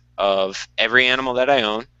list of every animal that I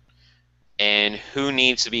own and who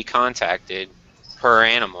needs to be contacted per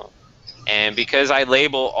animal. And because I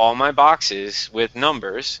label all my boxes with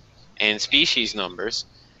numbers and species numbers,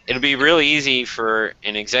 it'll be really easy for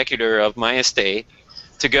an executor of my estate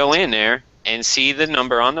to go in there and see the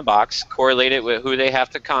number on the box, correlate it with who they have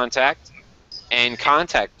to contact, and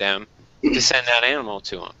contact them to send that animal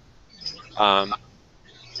to them.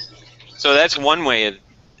 So that's one way of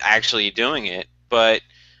actually doing it. But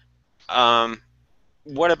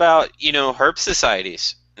what about herp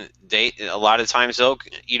societies? A lot of times they'll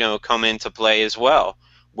come into play as well,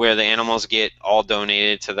 where the animals get all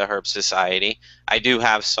donated to the herp society. I do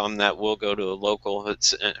have some that will go to local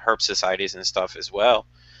herp societies and stuff as well.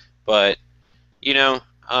 But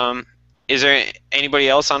is there anybody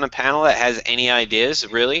else on the panel that has any ideas,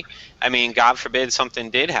 really? I mean, God forbid something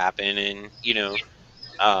did happen, and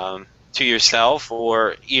to yourself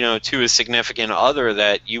or to a significant other,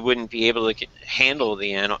 that you wouldn't be able to handle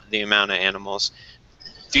the amount of animals.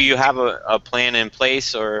 Do you have a plan in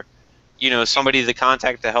place, or somebody to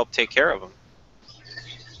contact to help take care of them?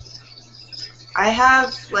 I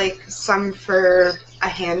have some for a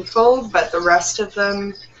handful, but the rest of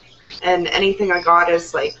them and anything I got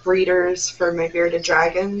is breeders for my bearded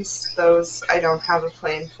dragons. Those I don't have a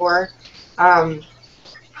plan for.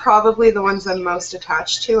 Probably the ones I'm most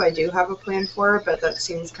attached to I do have a plan for, but that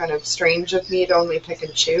seems kind of strange of me to only pick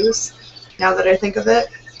and choose, now that I think of it.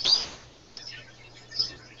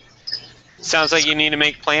 Sounds like you need to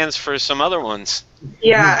make plans for some other ones.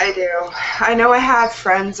 Yeah, I do. I know I have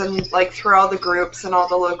friends and through all the groups and all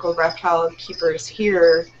the local reptile keepers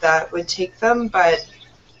here that would take them, but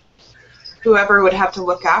whoever would have to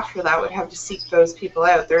look after that would have to seek those people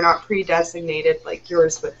out. They're not pre-designated like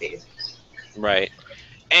yours would be. Right.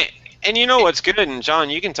 And you know what's good, and John,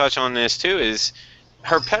 you can touch on this too, is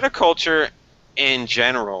herpetoculture in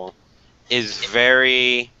general is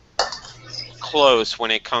very close when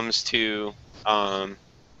it comes to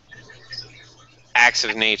acts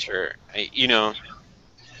of nature,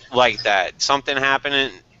 like that. Something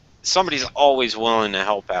happening, somebody's always willing to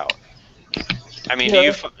help out. I mean,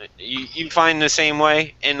 Yeah. do you find the same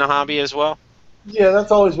way in the hobby as well? Yeah,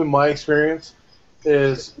 that's always been my experience.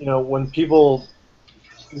 Is when people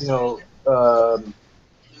hit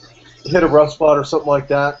a rough spot or something like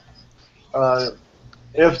that,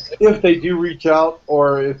 if they do reach out,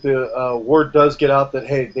 or if the word does get out that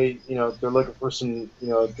hey, they're looking for some,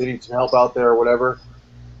 they need some help out there or whatever,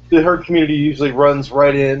 the herd community usually runs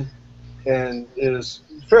right in and is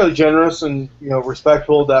fairly generous and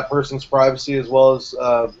respectful of that person's privacy, as well as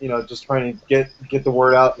just trying to get the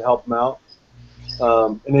word out and help them out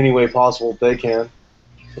in any way possible if they can.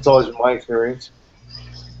 It's always been my experience.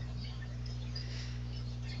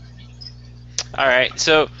 All right,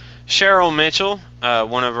 so Cheryl Mitchell,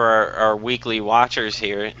 one of our weekly watchers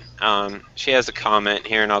here, she has a comment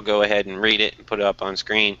here, and I'll go ahead and read it and put it up on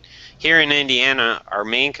screen. Here in Indiana, our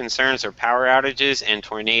main concerns are power outages and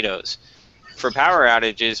tornadoes. For power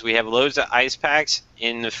outages, we have loads of ice packs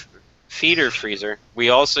in the feeder freezer. We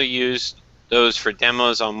also use those for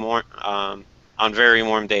demos on very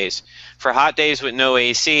warm days. For hot days with no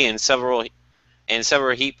AC, and several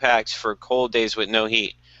heat packs for cold days with no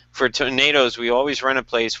heat. For tornadoes, we always rent a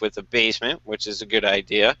place with a basement, which is a good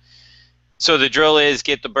idea. So the drill is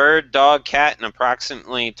get the bird, dog, cat, and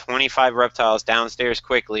approximately 25 reptiles downstairs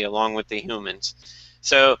quickly, along with the humans.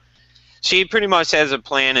 So she pretty much has a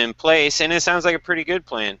plan in place, and it sounds like a pretty good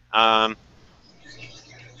plan. I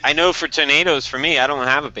know for tornadoes, for me, I don't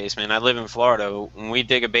have a basement. I live in Florida. When we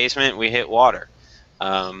dig a basement, we hit water.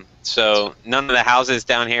 So none of the houses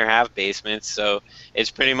down here have basements, so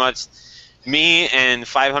it's pretty much me and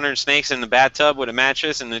 500 snakes in the bathtub with a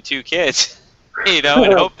mattress and the 2 kids, and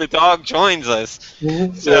hope the dog joins us.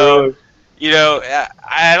 So,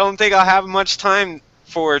 I don't think I'll have much time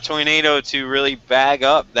for a tornado to really bag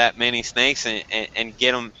up that many snakes and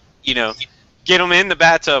get them, get them in the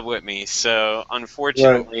bathtub with me. So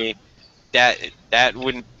unfortunately, that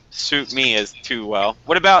wouldn't suit me as too well.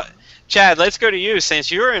 What about Chad? Let's go to you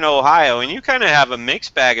since you're in Ohio and you kind of have a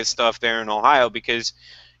mixed bag of stuff there in Ohio because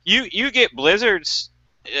you get blizzards,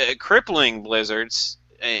 crippling blizzards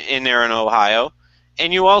in there in Ohio,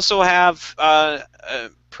 and you also have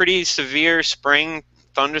pretty severe spring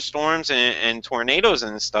thunderstorms and tornadoes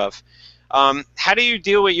and stuff. How do you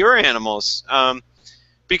deal with your animals?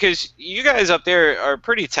 Because you guys up there are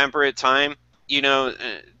pretty temperate time,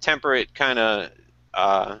 temperate kind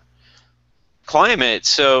of climate.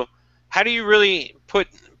 So how do you really put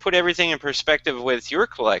everything in perspective with your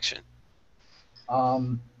collection?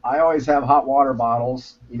 I always have hot water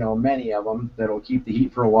bottles, many of them that'll keep the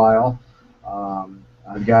heat for a while.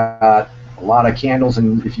 I've got a lot of candles,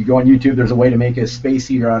 and if you go on YouTube, there's a way to make a space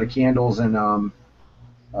heater out of candles and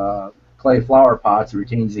clay flower pots. It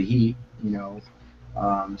retains the heat,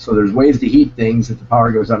 So there's ways to heat things if the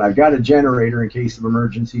power goes out. I've got a generator in case of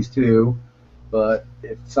emergencies too, but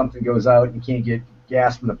if something goes out and you can't get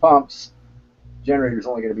gas from the pumps, the generator's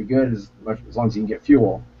only going to be good as long as you can get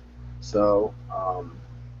fuel. So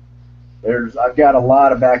I've got a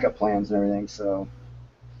lot of backup plans and everything. So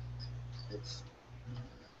it's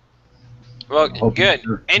well, good.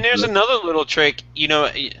 And there's another little trick.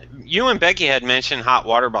 You and Becky had mentioned hot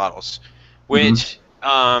water bottles, which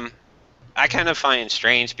I kind of find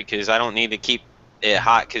strange because I don't need to keep it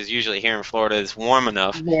hot because usually here in Florida it's warm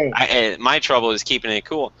enough. My trouble is keeping it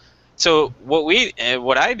cool. So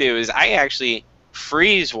what I do is I actually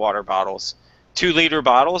freeze water bottles, 2-liter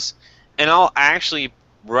bottles, and I'll actually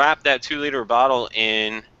wrap that 2-liter bottle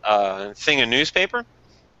in a thing of newspaper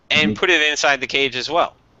and put it inside the cage as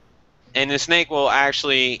well. And the snake will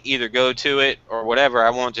actually either go to it or whatever. I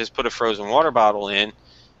won't just put a frozen water bottle in.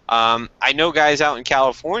 I know guys out in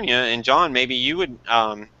California, and John, maybe you would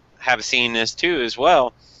have seen this too as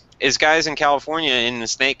well, is guys in California in the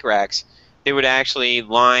snake racks, they would actually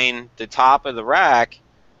line the top of the rack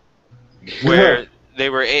where they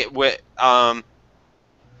were with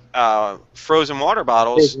frozen water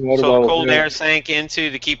bottles, so the cold air sank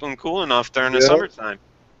into to keep them cool enough during the summertime.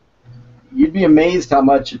 You'd be amazed how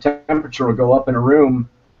much the temperature will go up in a room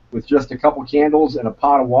with just a couple candles and a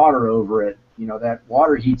pot of water over it. That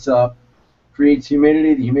water heats up, creates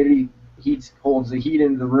humidity. The humidity holds the heat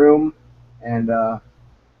into the room, and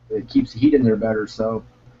it keeps the heat in there better. So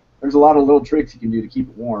there's a lot of little tricks you can do to keep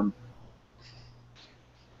it warm.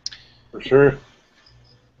 For sure.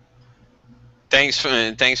 Thanks for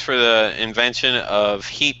the invention of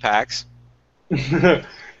heat packs. Yeah,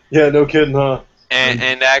 no kidding, huh?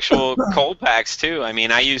 And actual cold packs too. I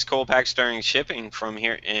mean, I use cold packs during shipping from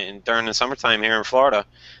here during the summertime here in Florida,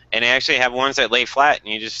 and they actually have ones that lay flat,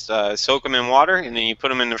 and you just soak them in water, and then you put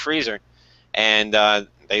them in the freezer, and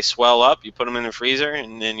they swell up. You put them in the freezer,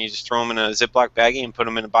 and then you just throw them in a Ziploc baggie and put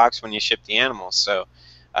them in a box when you ship the animals. So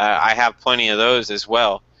I have plenty of those as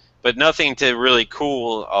well, but nothing to really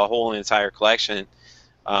cool a whole entire collection.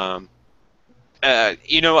 I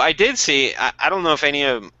did see. I don't know if any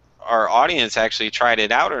of our audience actually tried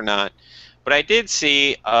it out or not, but I did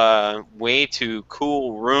see a way to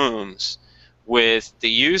cool rooms with the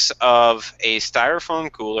use of a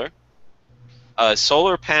styrofoam cooler, a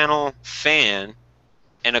solar panel fan,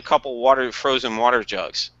 and a couple frozen water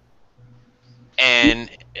jugs. And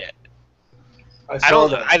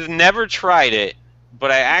I've never tried it,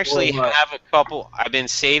 but I actually have a couple. I've been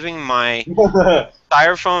saving my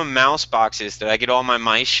styrofoam mouse boxes that I get all my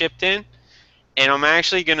mice shipped in. And I'm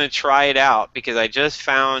actually going to try it out because I just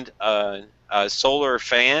found a solar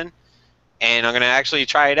fan, and I'm going to actually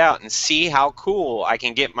try it out and see how cool I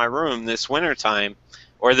can get my room this wintertime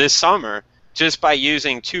or this summer just by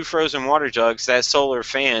using 2 frozen water jugs, that solar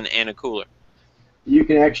fan, and a cooler. You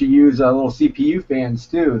can actually use little CPU fans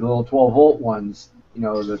too, the little 12-volt ones.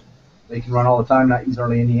 They can run all the time, not use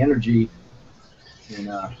hardly any energy, and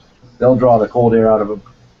they'll draw the cold air out of them.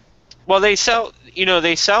 Well, they sell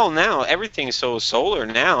now. Everything's so solar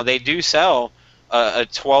now. They do sell a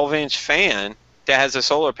 12-inch fan that has a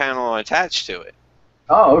solar panel attached to it.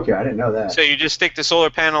 Oh, okay. I didn't know that. So you just stick the solar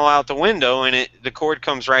panel out the window, and the cord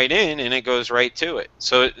comes right in, and it goes right to it.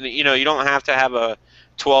 So you don't have to have a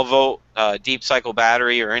 12-volt deep cycle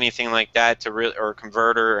battery or anything like that or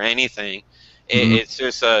converter or anything. It's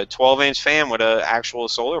just a 12-inch fan with an actual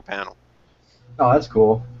solar panel. Oh, that's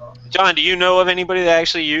cool. John, do you know of anybody that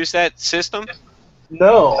actually used that system?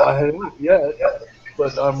 No, I haven't yet,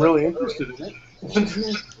 but I'm really interested in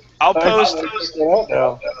it. I'll post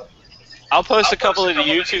a couple of the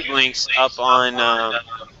YouTube links up on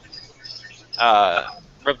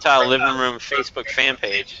Reptile Living Room Facebook fan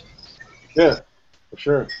page. Yeah, for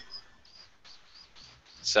sure.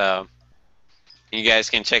 So you guys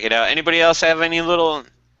can check it out. Anybody else have any little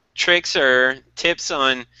tricks or tips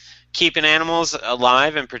on keeping animals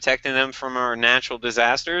alive and protecting them from our natural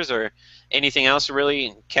disasters, or anything else to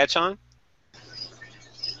really catch on?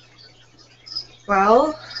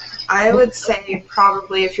 Well, I would say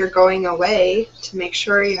probably if you're going away, to make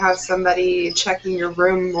sure you have somebody checking your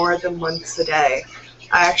room more than once a day.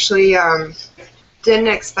 I actually didn't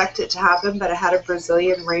expect it to happen, but I had a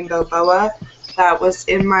Brazilian rainbow boa that was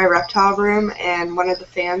in my reptile room, and one of the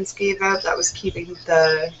fans gave out that was keeping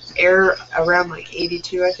the air around like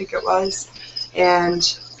 82, I think it was.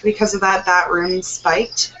 And because of that, that room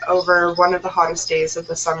spiked over one of the hottest days of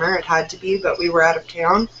the summer. It had to be, but we were out of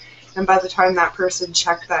town. And by the time that person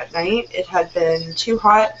checked that night, it had been too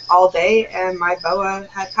hot all day, and my boa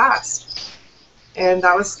had passed. And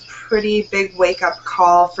that was a pretty big wake-up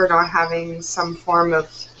call for not having some form of,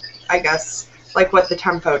 I guess, like what the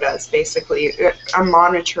Tempo does, basically, a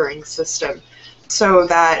monitoring system, so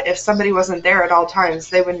that if somebody wasn't there at all times,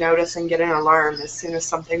 they would notice and get an alarm as soon as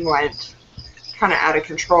something went kind of out of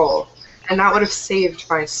control. And that would have saved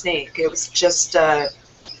my snake. It was just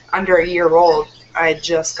under a year old. I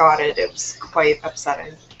just got it. It was quite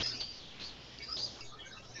upsetting.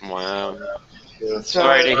 Wow. Yeah.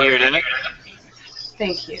 Sorry to hear that.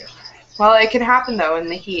 Thank you. Well, it can happen, though, in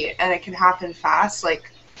the heat, and it can happen fast.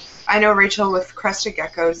 Like, I know, Rachel, with crested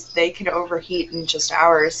geckos, they can overheat in just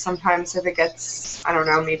hours. Sometimes if it gets, I don't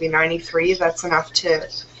know, maybe 93, that's enough to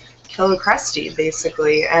kill a cresty,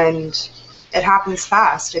 basically. And it happens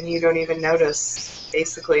fast, and you don't even notice,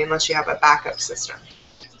 basically, unless you have a backup system.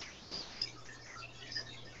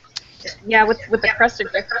 Yeah, with the crested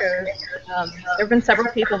geckos, there have been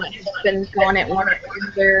several people that have been gone at one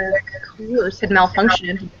of their coolers had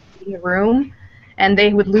malfunctioned in the room, and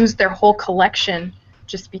they would lose their whole collection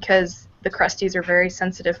just because the crusties are very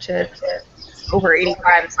sensitive to over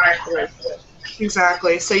 85 especially.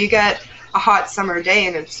 Exactly. So you get a hot summer day,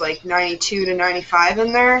 and it's like 92 to 95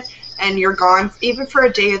 in there, and you're gone, even for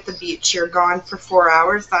a day at the beach, you're gone for 4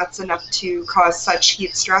 hours. That's enough to cause such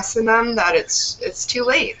heat stress in them that it's too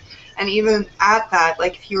late. And even at that,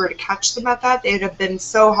 like if you were to catch them at that, they'd have been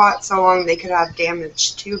so hot so long they could have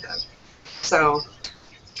damage to them. So,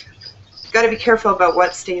 got to be careful about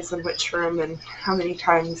what stays in which room and how many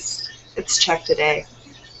times it's checked a day,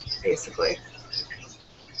 basically.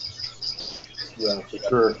 Yeah, for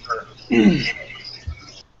sure.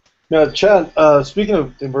 Now, Chad, speaking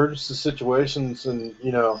of emergency situations and,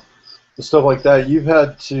 and stuff like that, you've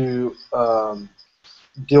had to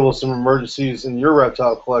deal with some emergencies in your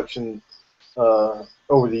reptile collection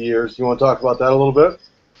over the years. Do you want to talk about that a little bit?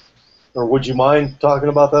 Or would you mind talking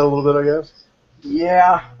about that a little bit, I guess?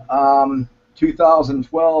 Yeah,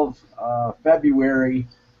 2012, February,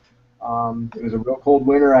 it was a real cold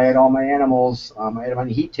winter. I had all my animals, I had them on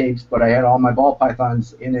heat tapes, but I had all my ball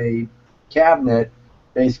pythons in a cabinet,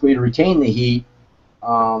 basically to retain the heat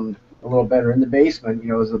a little better in the basement.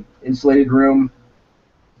 It was an insulated room.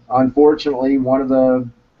 Unfortunately, one of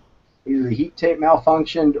either the heat tape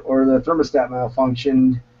malfunctioned or the thermostat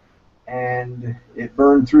malfunctioned, and it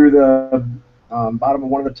burned through the bottom of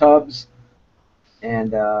one of the tubs.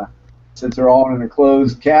 And since they're all in an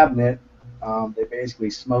enclosed cabinet, they basically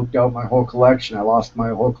smoked out my whole collection. I lost my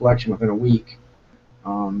whole collection within a week.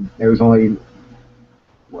 There was only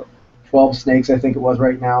 12 snakes, I think it was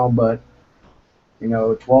right now, but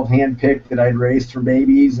 12 hand-picked that I'd raised from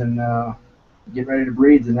babies and getting ready to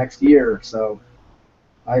breed the next year. So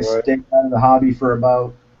I stayed out of the hobby for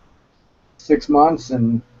about 6 months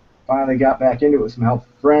and finally got back into it with some help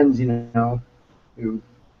from friends, who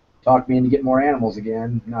talked me into getting more animals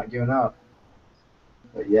again, not giving up.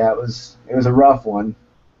 But yeah, it was a rough one,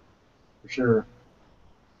 for sure.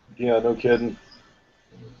 Yeah, no kidding.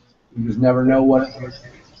 You just never know what.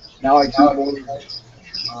 Now I keep more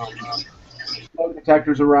smoke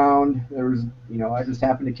detectors around. There was, I just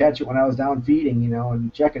happened to catch it when I was down feeding,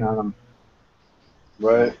 and checking on them.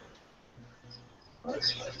 Right.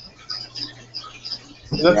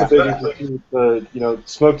 And that's a big issue with the,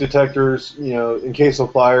 smoke detectors, in case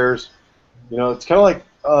of fires. It's kind of like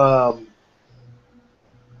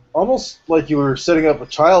almost like you were setting up a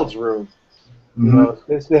child's room. It's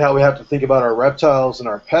basically how we have to think about our reptiles and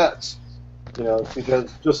our pets.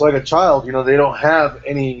 Because just like a child, they don't have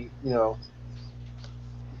any,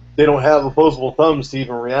 they don't have opposable thumbs to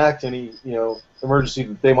even react to any, emergency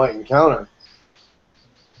that they might encounter.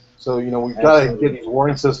 So, we've got to get these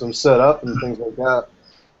warning systems set up and things like that.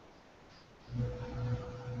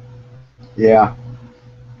 Yeah.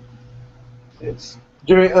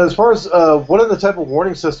 Jimmy, as far as what other type of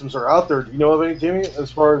warning systems are out there, do you know of any, Jimmy,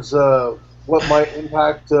 as far as what might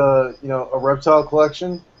impact a reptile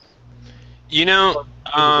collection? You know,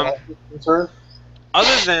 Concern?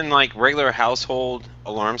 other than like regular household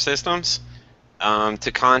alarm systems,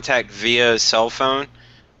 to contact via cell phone,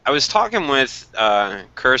 I was talking with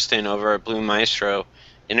Kirsten over at Blue Maestro,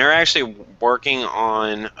 and they're actually working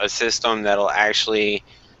on a system that'll actually,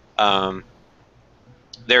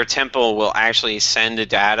 their temple will actually send the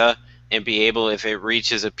data and be able, if it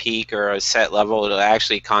reaches a peak or a set level, it'll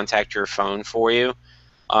actually contact your phone for you.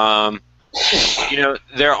 There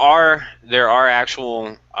are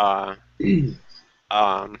actual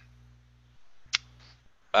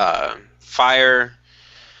fire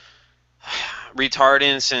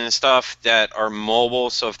retardants and stuff that are mobile.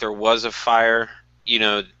 So if there was a fire,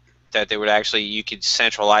 that they would actually, you could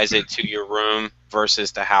centralize it to your room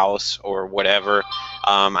versus the house or whatever.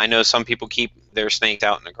 I know some people keep their snakes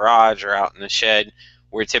out in the garage or out in the shed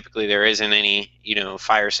where typically there isn't any,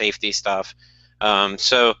 fire safety stuff.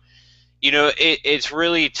 It's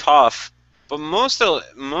really tough. But most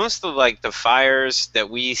of like the fires that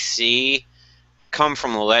we see come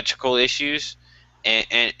from electrical issues, and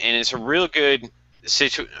it's a real good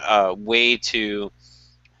way to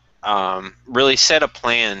really set a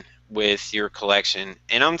plan with your collection.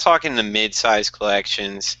 And I'm talking the mid-sized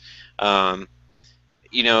collections.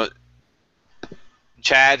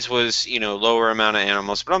 Chad's was lower amount of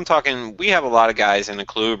animals, but I'm talking, we have a lot of guys in the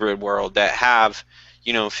colubrid world that have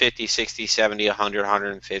 50, 60, 70, 100,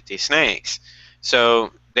 150 snakes.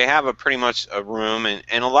 So they have pretty much a room,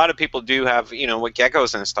 and a lot of people do have, with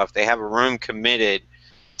geckos and stuff, they have a room committed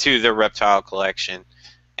to their reptile collection.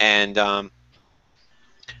 And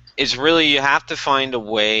it's really, you have to find a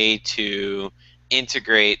way to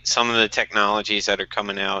integrate some of the technologies that are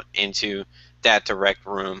coming out into that direct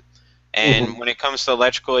room. And when it comes to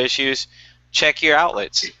electrical issues, check your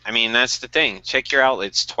outlets. I mean, that's the thing. Check your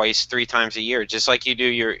outlets twice, 3 times a year, just like you do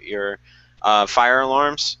your fire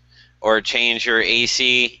alarms, or change your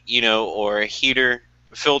AC, or heater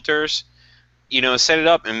filters. Set it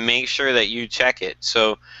up and make sure that you check it.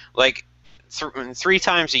 So, like, 3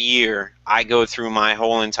 times a year, I go through my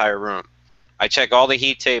whole entire room. I check all the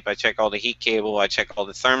heat tape, I check all the heat cable, I check all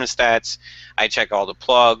the thermostats, I check all the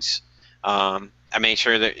plugs. I make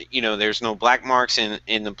sure that there's no black marks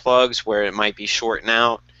in the plugs where it might be shorting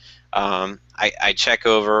out. I check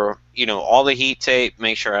over all the heat tape,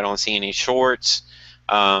 make sure I don't see any shorts.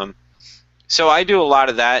 So I do a lot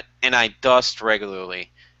of that, and I dust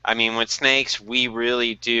regularly. I mean, with snakes, we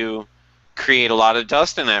really do create a lot of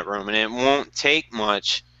dust in that room, and it won't take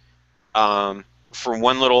much for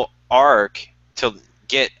one little arc to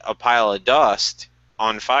get a pile of dust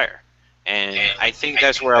on fire. And I think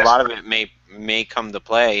that's where a lot of it may come to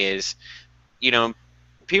play is,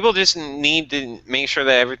 people just need to make sure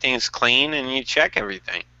that everything's clean and you check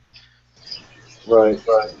everything. Right.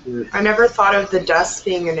 I never thought of the dust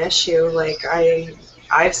being an issue. Like,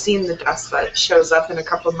 I've seen the dust that shows up in a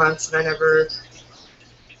couple of months, and I never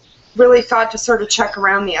really thought to sort of check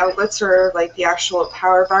around the outlets or like the actual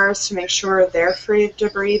power bars to make sure they're free of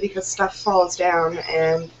debris, because stuff falls down,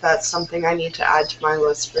 and that's something I need to add to my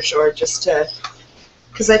list for sure, just to,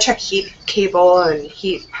 because I check heat cable and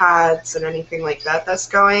heat pads and anything like that that's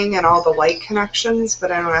going, and all the light connections,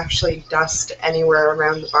 but I don't actually dust anywhere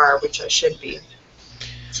around the bar, which I should be.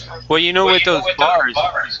 So. Well, with those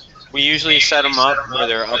bars, we usually set them up where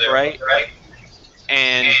they're upright,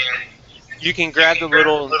 and you can grab the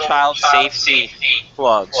little child safety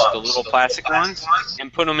plugs, the little plastic ones,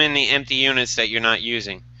 and put them in the empty units that you're not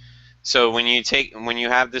using. So when you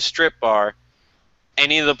have the strip bar,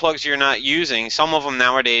 any of the plugs you're not using, some of them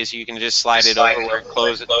nowadays you can just slide it over where it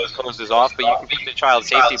closes off, but you can put the child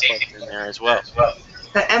safety plugs in there as well.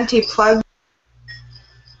 The empty plug.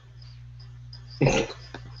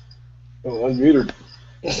 Oh, unmuted.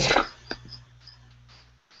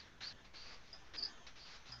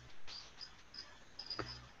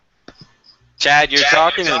 Chad, you're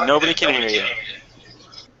talking and nobody can hear you.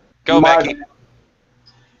 Go, Becky.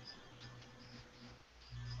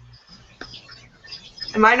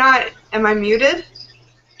 Am I muted?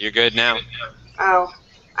 You're good now. Oh,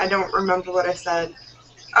 I don't remember what I said.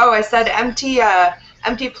 Oh, I said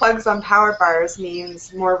empty plugs on power bars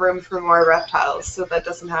means more room for more reptiles, so that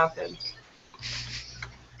doesn't happen.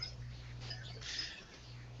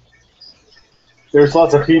 There's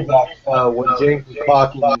lots of feedback when James was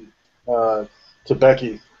talking to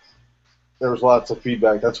Becky. There was lots of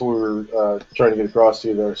feedback. That's what we were trying to get across to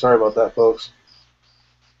you there. Sorry about that, folks.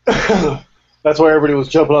 That's why everybody was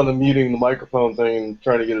jumping on the muting the microphone thing and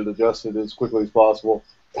trying to get it adjusted as quickly as possible.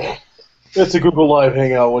 It's a Google Live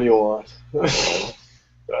Hangout. What do you want?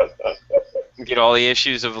 get all the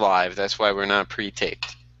issues of live. That's why we're not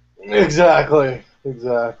pre-taped. Exactly.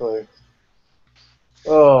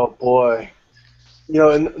 Oh boy.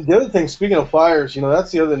 And the other thing, speaking of fires,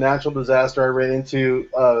 that's the other natural disaster I ran into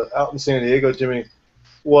out in San Diego, Jimmy,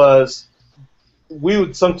 was we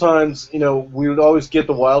would sometimes, we would always get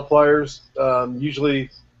the wildfires, usually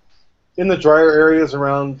in the drier areas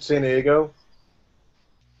around San Diego.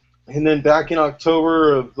 And then back in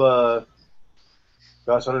October of,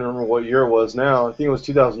 gosh, I don't remember what year it was now. I think it was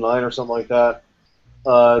 2009 or something like that.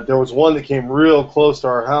 There was one that came real close to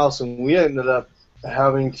our house, and we ended up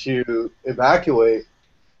having to evacuate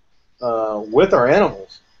with our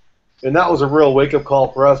animals. And that was a real wake-up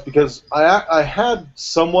call for us because I had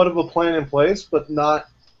somewhat of a plan in place, but not,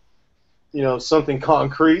 something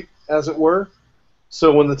concrete, as it were.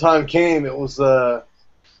 So when the time came, it was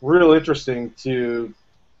real interesting to,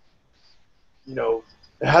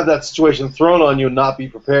 have that situation thrown on you and not be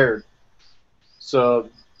prepared. So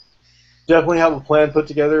definitely have a plan put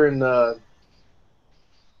together and,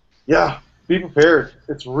 be prepared.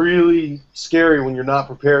 It's really scary when you're not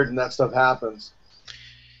prepared and that stuff happens.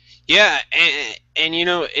 Yeah, and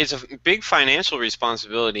it's a big financial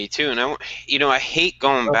responsibility too. And I hate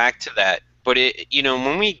going back to that, but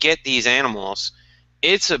when we get these animals,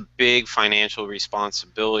 it's a big financial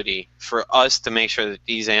responsibility for us to make sure that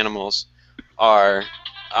these animals are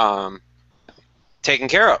taken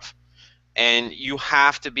care of. And you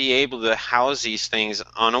have to be able to house these things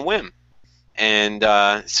on a whim. And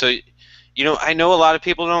so, I know a lot of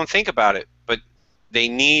people don't think about it, but they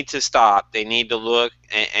need to stop. They need to look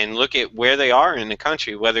and look at where they are in the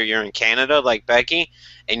country, whether you're in Canada like Becky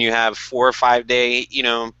and you have 4 or 5 day,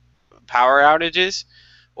 power outages,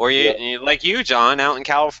 or you like you, John, out in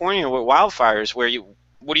California with wildfires where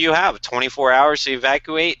what do you have, 24 hours to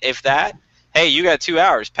evacuate, if that? Hey, you got 2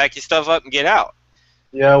 hours. Pack your stuff up and get out.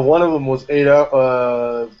 Yeah, one of them was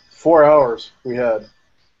 4 hours we had.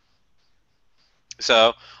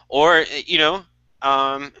 So, or,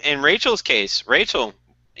 in Rachel's case, Rachel,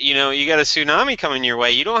 you got a tsunami coming your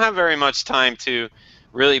way. You don't have very much time to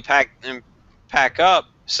really pack up.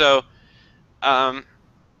 So,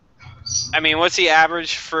 what's the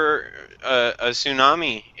average for a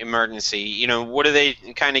tsunami emergency? What do they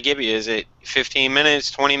kind of give you? Is it 15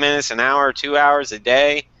 minutes, 20 minutes, an hour, 2 hours, a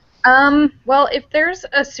day? Well, if there's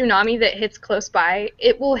a tsunami that hits close by,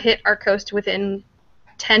 it will hit our coast within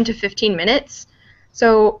 10 to 15 minutes.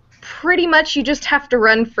 So pretty much you just have to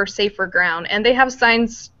run for safer ground. And they have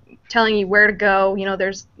signs telling you where to go.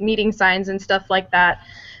 There's meeting signs and stuff like that.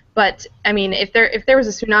 But, if there was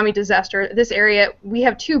a tsunami disaster, this area, we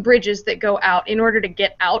have 2 bridges that go out. In order to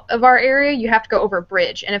get out of our area, you have to go over a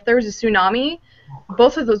bridge. And if there was a tsunami,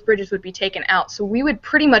 both of those bridges would be taken out. So we would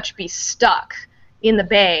pretty much be stuck in the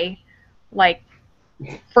bay,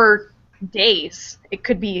 for days. It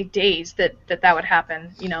could be days that would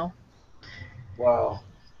happen, Wow.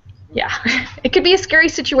 Yeah, it could be a scary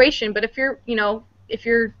situation, but if you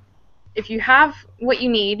have what you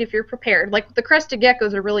need, if you're prepared, like the crested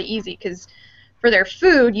geckos are really easy because for their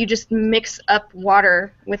food, you just mix up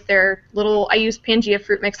water with their little. I use Pangea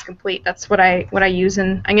Fruit Mix Complete. That's what I use,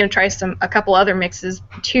 and I'm gonna try a couple other mixes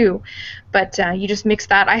too. But you just mix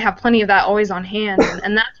that. I have plenty of that always on hand,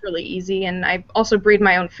 and that's really easy. And I also breed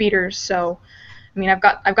my own feeders, so I've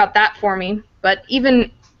got that for me. But even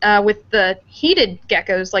with the heated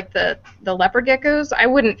geckos, like the leopard geckos, I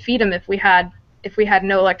wouldn't feed them if we had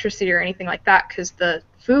no electricity or anything like that, because the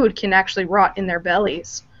food can actually rot in their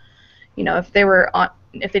bellies. If they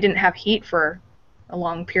didn't have heat for a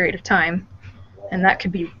long period of time, and that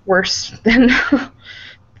could be worse than.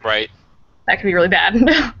 Right. That could be really bad.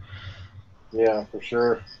 Yeah, for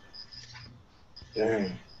sure.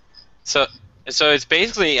 Dang. So it's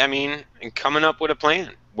basically, coming up with a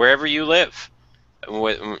plan wherever you live.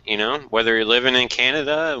 Whether you're living in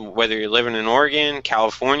Canada, whether you're living in Oregon,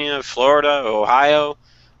 California, Florida, Ohio.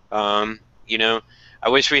 I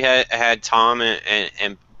wish we had Tom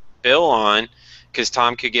and Bill on, because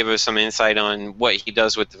Tom could give us some insight on what he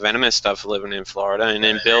does with the venomous stuff living in Florida, and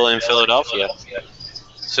then Bill in Philadelphia.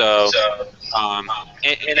 So,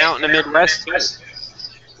 and out in the Midwest too,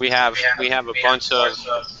 we have a bunch of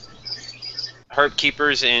herp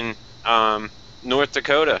keepers in North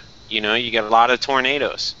Dakota. You get a lot of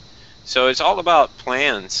tornadoes. So it's all about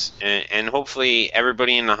plans, and hopefully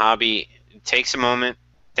everybody in the hobby takes a moment,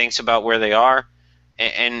 thinks about where they are,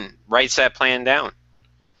 and writes that plan down.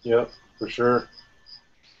 Yep, for sure.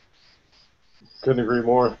 Couldn't agree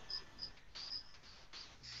more.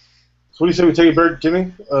 So what do you say we take a break,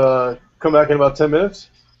 Jimmy? Come back in about 10 minutes?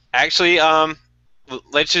 Actually,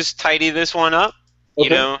 let's just tidy this one up.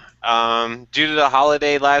 Okay. Due to the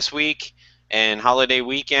holiday last week, and holiday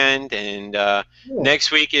weekend, and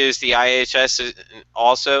next week is the IHS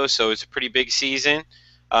also, so it's a pretty big season.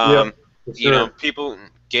 For You know, sure. people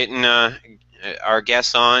getting our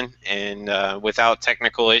guests on and without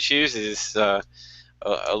technical issues is a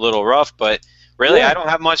little rough, but really Yeah. I don't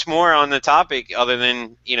have much more on the topic other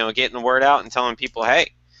than, you know, getting the word out and telling people,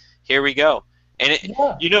 hey, here we go. And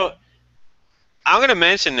Yeah. you know, I'm going to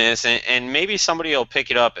mention this, and maybe somebody will pick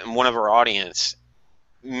it up in one of our audience.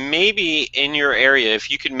 Maybe in your area, if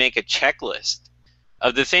you could make a checklist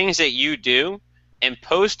of the things that you do and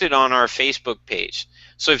post it on our Facebook page.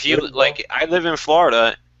 So if you, There you go. like, I live in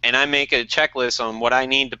Florida, and I make a checklist on what I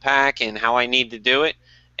need to pack and how I need to do it,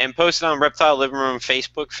 and post it on Reptile Living Room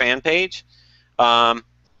Facebook fan page. And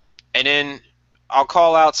then I'll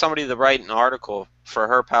call out somebody to write an article for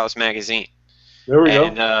Herp House Magazine. There we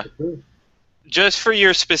And go. just for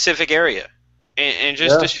your specific area, and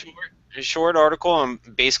just Yeah. a short article on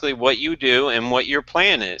basically what you do and what your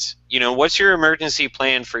plan is. You know, what's your emergency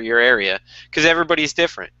plan for your area? Because everybody's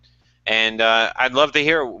different, and I'd love to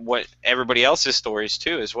hear what everybody else's stories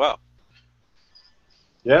too as well.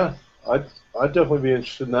 Yeah. I'd definitely be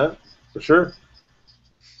interested in that for sure.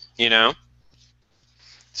 You know,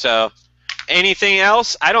 so anything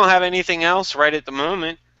else? I don't have anything else right at the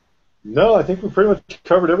moment. No, I think we pretty much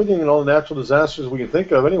covered everything and all the natural disasters we can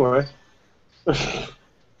think of anyway.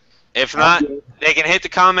 If not, they can hit the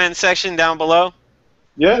comment section down below.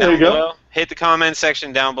 Yeah, there you go. Below. Hit the comment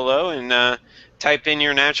section down below and type in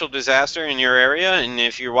your natural disaster in your area. And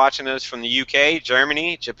if you're watching us from the UK,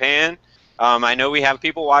 Germany, Japan, I know we have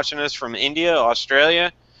people watching us from India,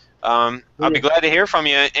 Australia. I'll be glad to hear from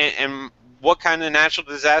you. And what kind of natural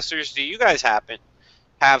disasters do you guys have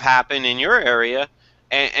happen in your area?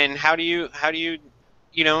 And how do you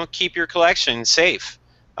you know, keep your collection safe?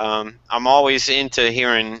 I'm always into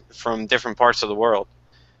hearing from different parts of the world.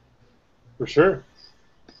 For sure.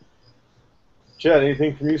 Chad,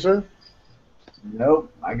 anything from you, sir?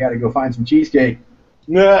 Nope. I got to go find some cheesecake.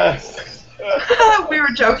 Nah. We were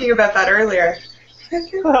joking about that earlier.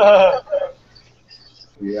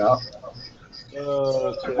 Yeah.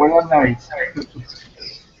 Okay. One of them nights.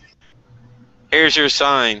 Here's your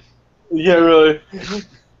sign. Yeah, really.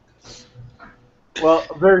 Well,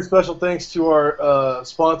 a very special thanks to our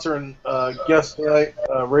sponsor and guest tonight,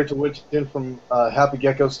 Rachel Wichington from Happy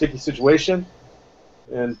Gecko Sticky Situation.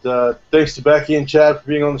 And thanks to Becky and Chad for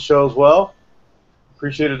being on the show as well.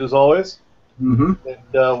 Appreciate it as always. Mm-hmm.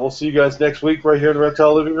 And we'll see you guys next week right here in the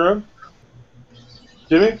Reptile Living Room.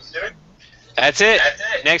 Jimmy? That's it.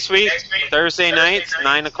 Next week, Thursday nights,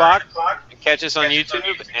 9 o'clock. Catch us on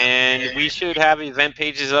YouTube, and we should have event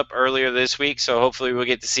pages up earlier this week, so hopefully we'll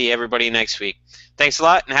get to see everybody next week. Thanks a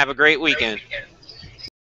lot, and have a great weekend.